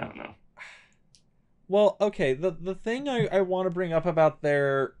 I don't know. well, okay, the thing I want to bring up about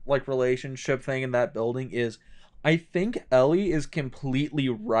their like relationship thing in that building is I think Ellie is completely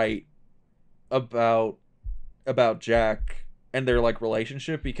right about Jack and their like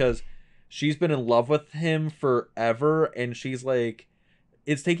relationship because she's been in love with him forever and she's like,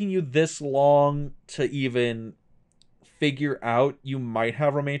 it's taking you this long to even figure out you might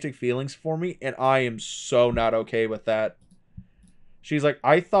have romantic feelings for me, and I am so not okay with that. She's like,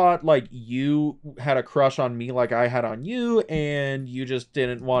 I thought like you had a crush on me like I had on you, and you just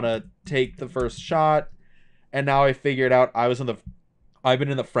didn't want to take the first shot. And now I figured out I've been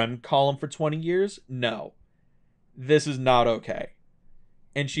in the friend column for 20 years. No, this is not okay.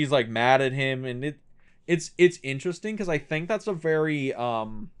 And she's like mad at him, and it's interesting because I think that's a very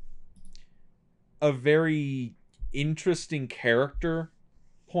interesting character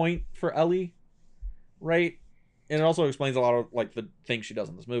point for Ellie, right? And it also explains a lot of like the things she does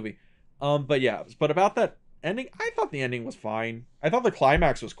in this movie. But yeah, but about that ending, I thought the ending was fine. I thought the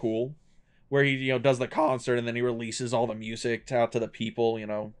climax was cool, where he does the concert and then he releases all the music out to the people,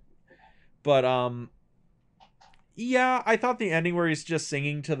 But yeah, I thought the ending where he's just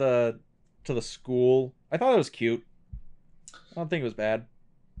singing to the school, I thought it was cute. I don't think it was bad.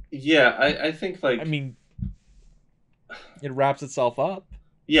 Yeah, I think I like, mean, it wraps itself up.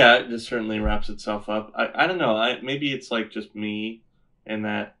 yeah, it just certainly wraps itself up. I don't know. Maybe it's like just me, and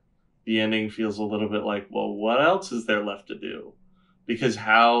that the ending feels a little bit like, well, what else is there left to do? Because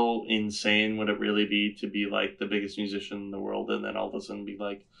how insane would it really be to be like the biggest musician in the world, and then all of a sudden be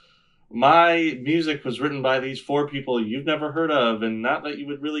like, my music was written by these four people you've never heard of, and not that you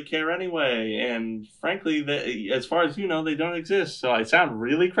would really care anyway. And frankly, as far as you know, they don't exist. So I sound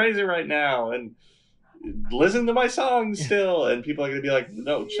really crazy right now. And listen to my songs still. And people are going to be like,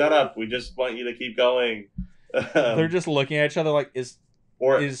 no, shut up. We just want you to keep going. They're Um, just looking at each other like,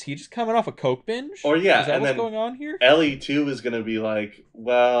 or, is he just coming off a coke binge? or yeah. Is that And what's then going on here? Ellie, too, is going to be like,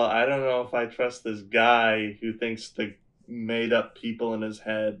 well, I don't know if I trust this guy who thinks the made up people in his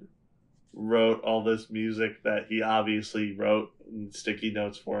head wrote all this music that he obviously wrote in sticky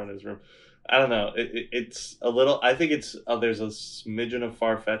notes for in his room. I don't know. It's a little. I think it's there's a smidgen of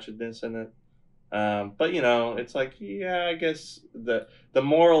far fetchedness in it. But it's like, yeah, I guess the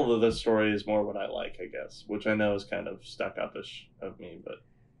moral of the story is more what I like, I guess, which I know is kind of stuck upish of me, but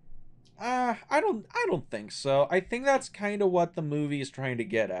I don't think so. I think that's kind of what the movie is trying to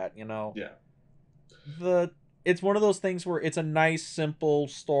get at. yeah, The it's one of those things where it's a nice, simple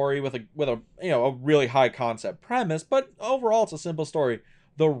story with a a really high concept premise, but overall it's a simple story.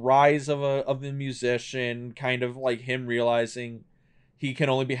 The rise of the musician, kind of like him realizing he can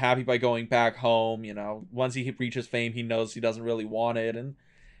only be happy by going back home. Once he reaches fame, he knows he doesn't really want it, and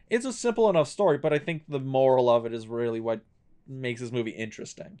it's a simple enough story. But I think the moral of it is really what makes this movie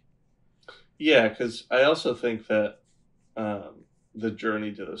interesting. Yeah, because I also think that the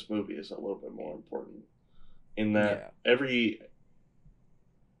journey to this movie is a little bit more important. In Yeah. that every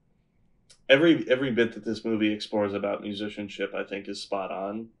bit that this movie explores about musicianship, I think, is spot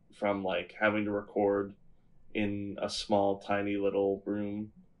on. From like having to record in a small, tiny little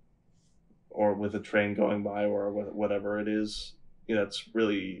room, or with a train going by, or whatever it is, that's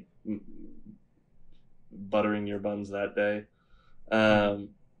really buttering your buns that day. Um,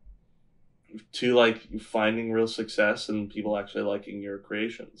 to like finding real success and people actually liking your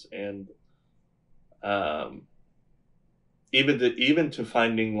creations, and um, even to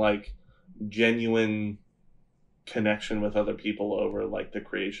finding like genuine connection with other people over like the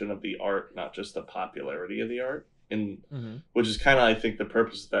creation of the art, not just the popularity of the art. And Mm-hmm. which is kind of, I think, the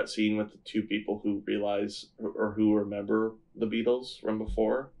purpose of that scene with the two people who realize or who remember the Beatles from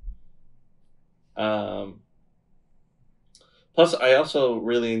before. Um, Plus, I also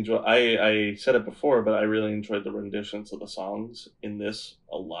really enjoy. I said it before, but I really enjoyed the renditions of the songs in this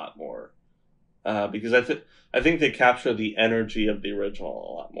a lot more, because I think they capture the energy of the original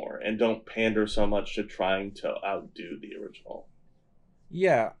a lot more and don't pander so much to trying to outdo the original.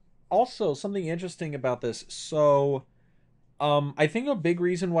 Yeah. Also, something interesting about this. So, I think a big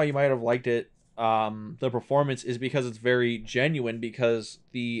reason why you might have liked it, the performance, is because it's very genuine. Because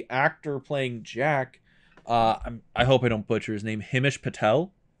the actor playing Jack, I hope I don't butcher his name, Himish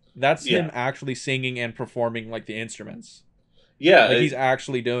Patel. That's him Yeah, actually singing and performing like the instruments. yeah, Like he's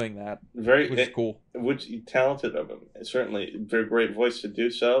actually doing that, which is very cool. which talented of him. Certainly, very great voice to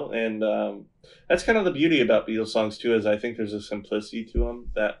do so, and that's kind of the beauty about Beatles songs too. Is I think there's a simplicity to them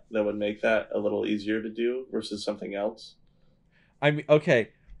that would make that a little easier to do versus something else. I mean, okay,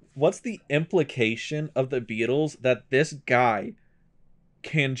 what's the implication of the Beatles that this guy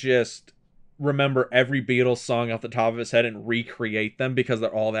can just remember every Beatles song off the top of his head and recreate them because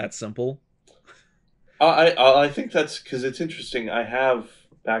they're all that simple? I think that's because it's interesting. I have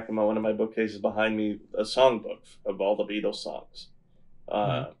back in one of my bookcases behind me a songbook of all the Beatles songs.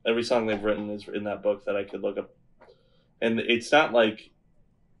 Hmm. Every song they've written is in that book that I could look up, and it's not like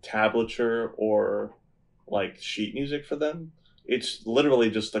tablature or like sheet music for them. It's literally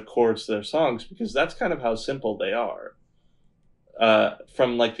just the chords to their songs because that's kind of how simple they are.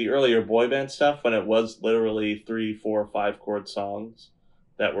 From like the earlier boy band stuff when it was literally 3, 4, 5 chord songs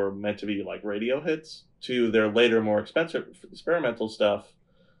that were meant to be like radio hits to their later more expensive experimental stuff.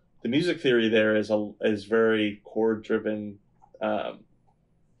 The music theory there is very chord driven, um,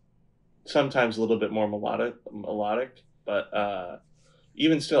 sometimes a little bit more melodic, but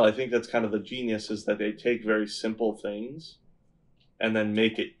even still, I think that's kind of the genius is that they take very simple things and then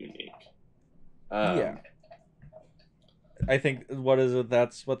make it unique. Yeah, Um, I think what is it?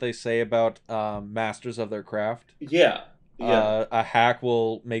 That's what they say about masters of their craft. yeah, yeah, A hack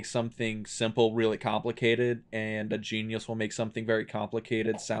will make something simple really complicated, and a genius will make something very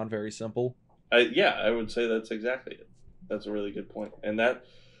complicated sound very simple. yeah. I would say that's exactly it. That's a really good point, and that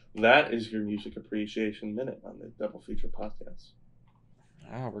is your music appreciation minute on the Double Feature podcast.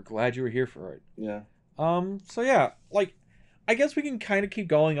 Ah, we're glad you were here for it. Yeah, So yeah, like, I guess we can kind of keep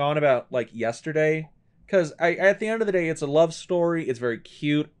going on about like yesterday, because at the end of the day, it's a love story. It's very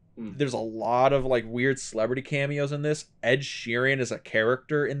cute. mm. There's a lot of like weird celebrity cameos in this. Ed Sheeran is a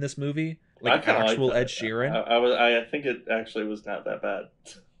character in this movie, I like kind of like actual Ed that. Sheeran. I think it actually was not that bad.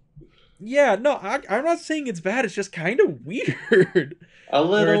 Yeah, no, I'm not saying it's bad. It's just kind of weird, A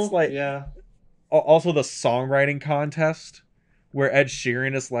where it's little, like yeah, also the songwriting contest, where Ed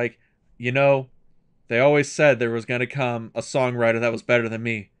Sheeran is like, you know, they always said there was gonna come a songwriter that was better than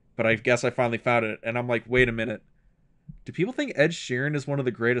me, but I guess I finally found it. And I'm like, wait a minute. Do people think Ed Sheeran is one of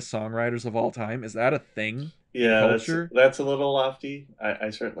the greatest songwriters of all time? Is that a thing in yeah. culture? That's a little lofty. I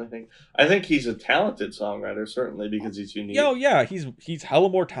certainly think. I think he's a talented songwriter, certainly because he's Yo, unique. yeah, he's hella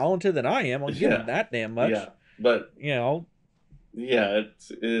more talented than I am. I'll give him Yeah, that damn yeah, much. but You know, yeah, it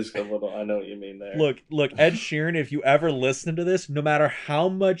is a little. I know what you mean there. look, Ed Sheeran, if you ever listen to this, no matter how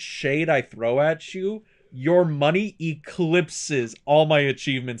much shade I throw at you, your money eclipses all my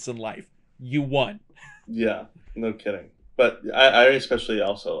achievements in life. You won. Yeah, no kidding. But I especially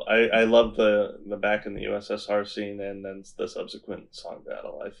also I love the back in the USSR scene and then the subsequent song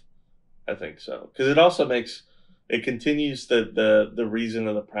battle. I think so because it continues the reason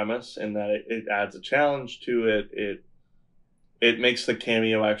of the premise, in that it adds a challenge to it. It makes the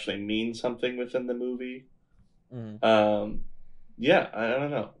cameo actually mean something within the movie. Mhm. Yeah, I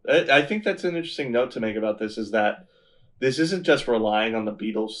don't know. I think that's an interesting note to make about this, is that this isn't just relying on the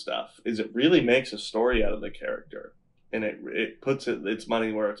Beatles stuff. Is it really makes a story out of the character, and it puts its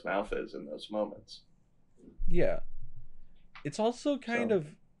money where its mouth is in those moments. Yeah. It's also kind So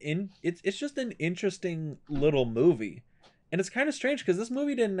of it's just an interesting little movie. And it's kind of strange because this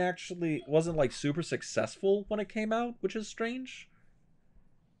movie wasn't like super successful when it came out, which is strange.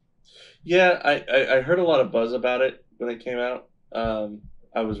 yeah, I heard a lot of buzz about it when it came out.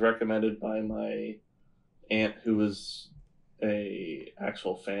 I was recommended by my aunt, who was a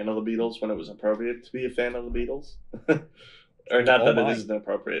actual fan of the Beatles when it was appropriate to be a fan of the Beatles. Or not Oh that it my. isn't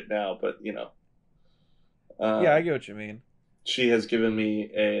appropriate now, but Yeah, I um, get what you mean. she has given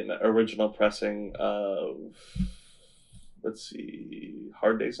me an original pressing of, let's see,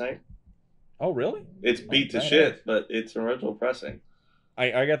 Hard Day's Night. Oh, really? It's Oh, beat to badass. shit, but it's an original pressing.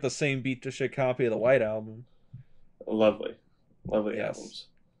 I got the same beat to shit copy of the White Album. Lovely, lovely Yes.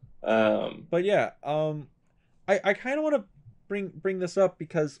 albums. But yeah, I kind of want to bring this up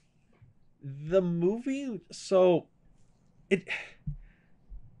because the movie it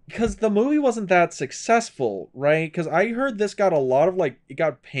because the movie wasn't that successful, right? Because I heard this got a lot of like it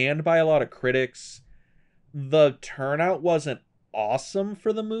got panned by a lot of critics. The turnout wasn't awesome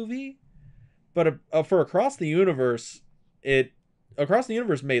for the movie, but for it Across the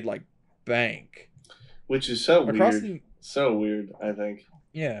Universe made like bank. which is so Across weird. the So weird, I think.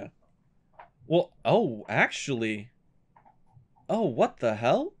 Yeah. Well, oh, actually, oh, what the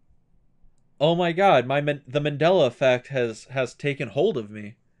hell? Oh my God, the Mandela effect has taken hold of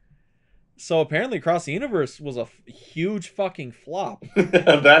me. So apparently, Across the Universe was a huge fucking flop.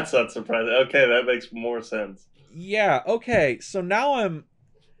 That's not surprising. Okay, that makes more sense. Yeah. Okay. So now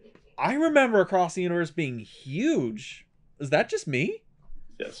I remember Across the Universe being huge. Is that just me?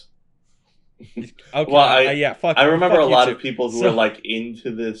 Yes. Okay. Well, Yeah. Fuck. I remember Fuck a you lot too. of people who were So like into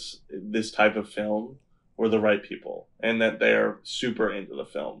this type of film were the right people, and that they're super into the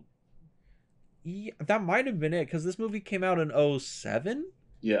film. yeah, that might have been it because this movie came out in '07.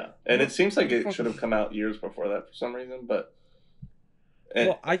 Yeah, and it seems What like the it fuck? should have come out years before that for some reason. But and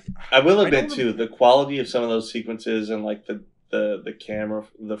Well, I I will I admit don't. too, the quality of some of those sequences, and like the camera,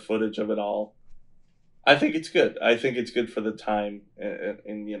 the footage of it all, I think it's good. I think it's good for the time, and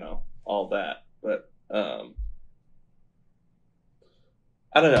all that. But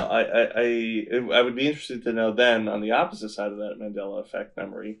I don't know. I would be interested to know then, on the opposite side of that Mandela effect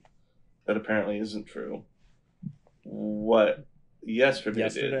memory, that apparently isn't true, what yesterday did.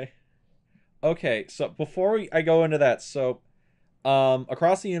 Yesterday. Okay, so I go into that,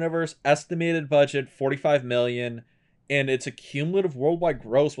 Across the Universe estimated budget 45 million, and its accumulative worldwide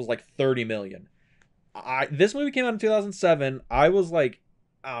gross was like 30 million. This movie came out in 2007. I was like,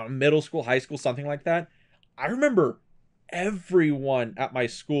 middle school, high school, something like that. I remember everyone at my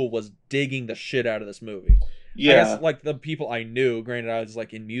school was digging the shit out of this movie. I guess Yeah, like the people I knew. Granted, I was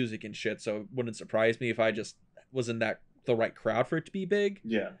like in music and shit, so it wouldn't surprise me if I just was in the right crowd for it to be big.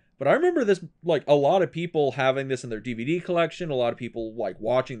 yeah. But I remember this, like, a lot of people having this in their DVD collection, a lot of people, like,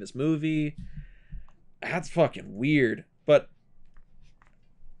 watching this movie. That's fucking weird. But,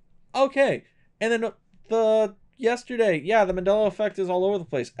 okay. And then yesterday, yeah, the Mandela effect is all over the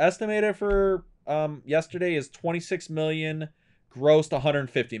place. Estimated for, yesterday is 26 million, grossed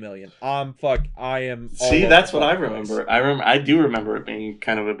 150 million. I am all See, over the that's what I fucking place. remember. I do remember it being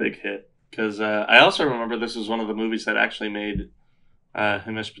kind of a big hit, because I also remember this was one of the movies that actually made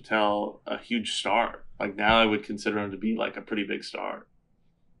Himesh Patel a huge star. Like, now I would consider him to be like a pretty big star.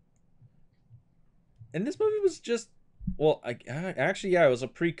 And this movie was just, well, actually, yeah, it was a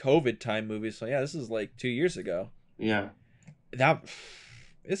pre-COVID time movie, so yeah, this is like 2 years ago. Yeah. That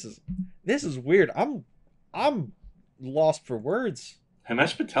this is weird. I'm lost for words.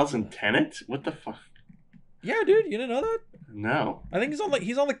 Himesh Patel's in Tenet? What the fuck? Yeah, dude, you didn't know that? No. I think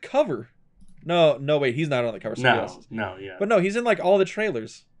he's on the cover. No, wait, he's not on the cover. Somebody else is. No, yeah. But no, he's in like all the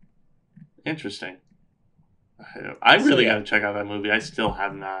trailers. Interesting. I really yeah. got to check out that movie. I still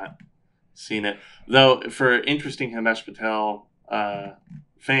have not seen it. Though, for interesting Himesh Patel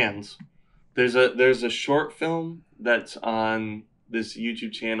fans, there's a short film that's on this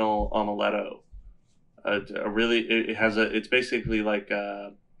YouTube channel, Omeletto. It's basically like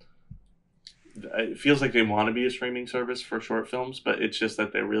it feels like they want to be a streaming service for short films, but it's just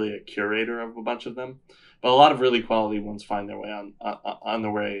that they're really a curator of a bunch of them. But a lot of really quality ones find their way on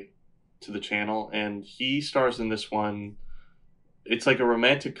their way to the channel, and he stars in this one. It's like a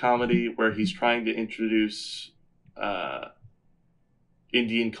romantic comedy where he's trying to introduce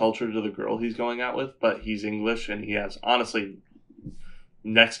Indian culture to the girl he's going out with, but he's English and he has honestly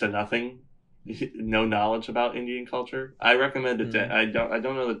next to nothing, no knowledge about Indian culture. I recommend it. I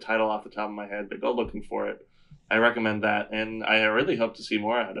don't know the title off the top of my head, but go looking for it. I recommend that, and I really hope to see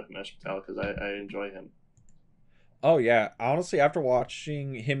more out of Himesh Patel because I enjoy him. Oh yeah, honestly, after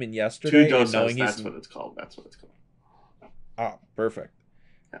watching him in Yesterday Two and knowing Dosas, he's that's what it's called. That's what it's called. ah perfect.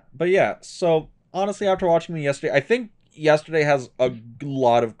 Yeah. But yeah, so honestly, after watching him Yesterday, I think Yesterday has a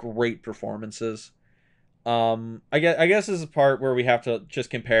lot of great performances. I guess this is a part where we have to just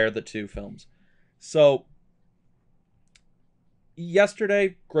compare the two films. So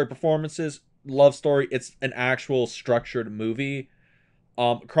Yesterday, great performances, love story. It's an actual structured movie.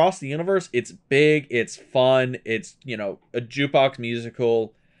 Across the Universe, it's big, it's fun, it's, a jukebox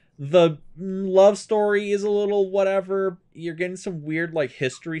musical. The love story is a little whatever. You're getting some weird like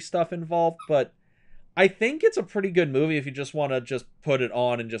history stuff involved, but I think it's a pretty good movie if you just want to just put it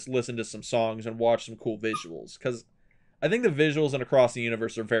on and just listen to some songs and watch some cool visuals, because I think the visuals in Across the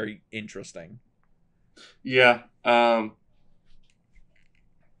Universe are very interesting. Yeah, I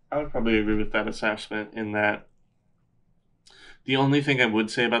would probably agree with that assessment in that the only thing I would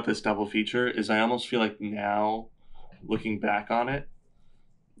say about this double feature is I almost feel like now, looking back on it,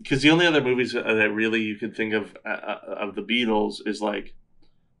 because the only other movies that really you could think of the Beatles is like,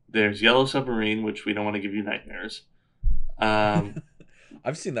 there's Yellow Submarine, which we don't want to give you nightmares. I've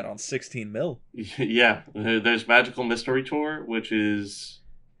seen that on 16 mil. Yeah, there's Magical Mystery Tour, which is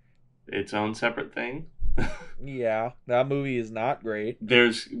its own separate thing. Yeah, that movie is not great.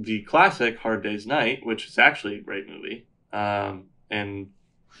 There's the classic Hard Day's Night, which is actually a great movie, and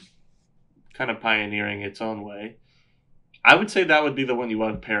kind of pioneering its own way. I would say that would be the one you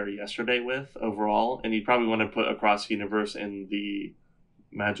want to pair Yesterday with overall, and you'd probably want to put Across the Universe in the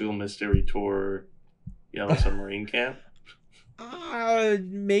Magical Mystery Tour Yellow Submarine camp.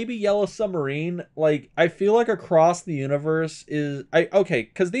 Maybe Yellow Submarine. Like, I feel like Across the Universe is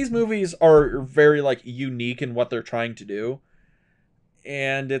because these movies are very like unique in what they're trying to do,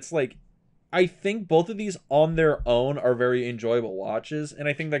 and it's like I think both of these on their own are very enjoyable watches, and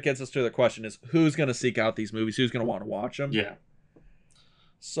I think that gets us to the question: is who's going to seek out these movies? Who's going to want to watch them? Yeah.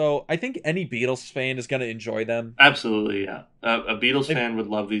 So I think any Beatles fan is going to enjoy them. Absolutely, yeah. A Beatles fan would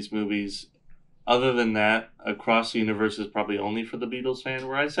love these movies. Other than that, Across the Universe is probably only for the Beatles fan.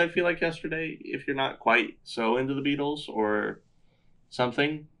 Whereas I feel like Yesterday, if you're not quite so into the Beatles or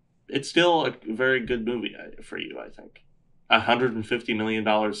something, it's still a very good movie for you, I think. $150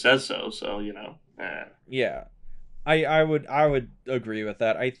 million says so, so, Yeah. I would agree with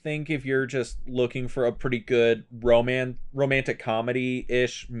that. I think if you're just looking for a pretty good romantic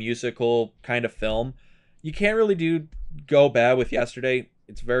comedy-ish musical kind of film, you can't really go bad with Yesterday.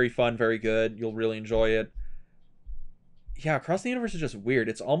 It's very fun, very good. You'll really enjoy it. Yeah, Across the Universe is just weird.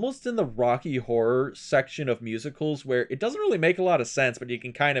 It's almost in the Rocky Horror section of musicals where it doesn't really make a lot of sense, but you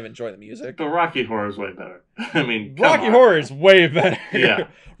can kind of enjoy the music. But Rocky Horror is way better. I mean, Rocky Horror is way better. Yeah.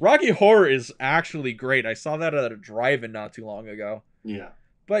 Rocky Horror is actually great. I saw that at a drive-in not too long ago. Yeah.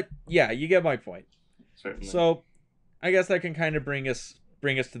 But yeah, you get my point. Certainly. So, I guess that can kind of bring us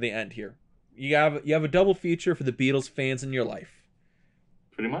to the end here. You have a double feature for the Beatles fans in your life.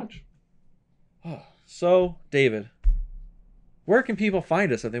 Pretty much. So, David, where can people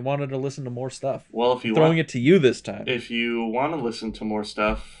find us if they wanted to listen to more stuff? Well, if you throwing it to you this time. If you want to listen to more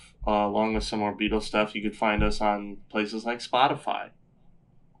stuff, along with some more Beatles stuff, you could find us on places like Spotify,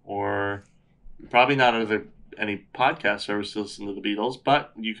 or probably not any podcast service to listen to the Beatles,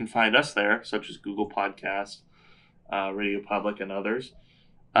 but you can find us there, such as Google Podcasts, Radio Public, and others.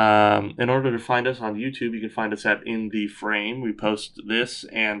 In order to find us on YouTube, you can find us at In the Frame. We post this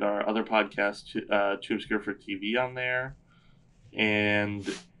and our other podcast, Too Obscure for TV, on there. And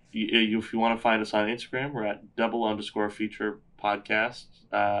if you want to find us on Instagram, we're at _feature podcast.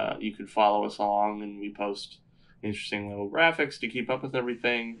 You can follow us along, and we post interesting little graphics to keep up with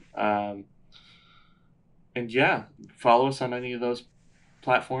everything. And yeah, follow us on any of those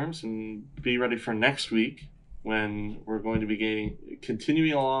platforms, and be ready for next week, when we're going to be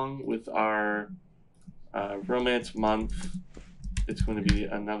continuing along with our romance month. It's going to be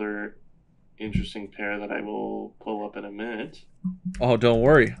another interesting pair that I will pull up in a minute. Oh, don't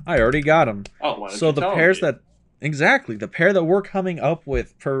worry. I already got them. Oh, why don't so you the tell pairs me? the pair that we're coming up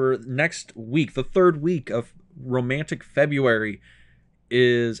with for next week, the third week of Romantic February,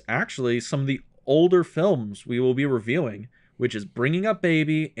 is actually some of the older films we will be reviewing, which is Bringing Up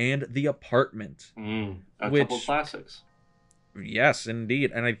Baby and The Apartment. Couple classics. Yes,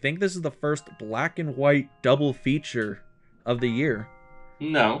 indeed. And I think this is the first black and white double feature of the year.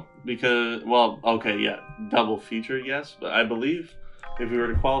 No, because okay, yeah, double feature, yes, but I believe if we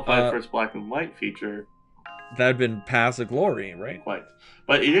were to qualify for its black and white feature, That'd been Paths of Glory, right? quite.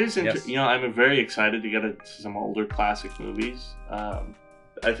 But it is Yes. You know, I'm very excited to get into some older classic movies.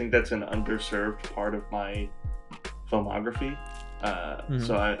 I think that's an underserved part of my filmography.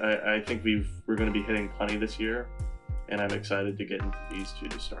 So I think we're going to be hitting plenty this year, and I'm excited to get into these two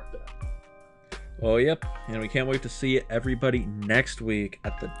to start that. Oh, yep. And we can't wait to see everybody next week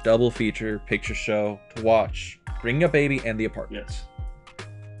at the double feature picture show to watch Bring Up Baby and The Apartment. Yes.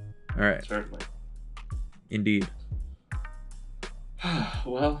 All right. Certainly. Indeed.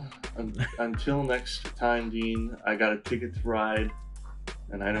 Well, until next time, Dean, I got a ticket to ride,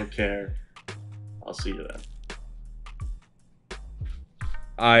 and I don't care. I'll see you then.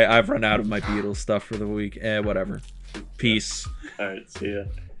 I've run out of my Beatles stuff for the week. Whatever. Peace. All right, see ya.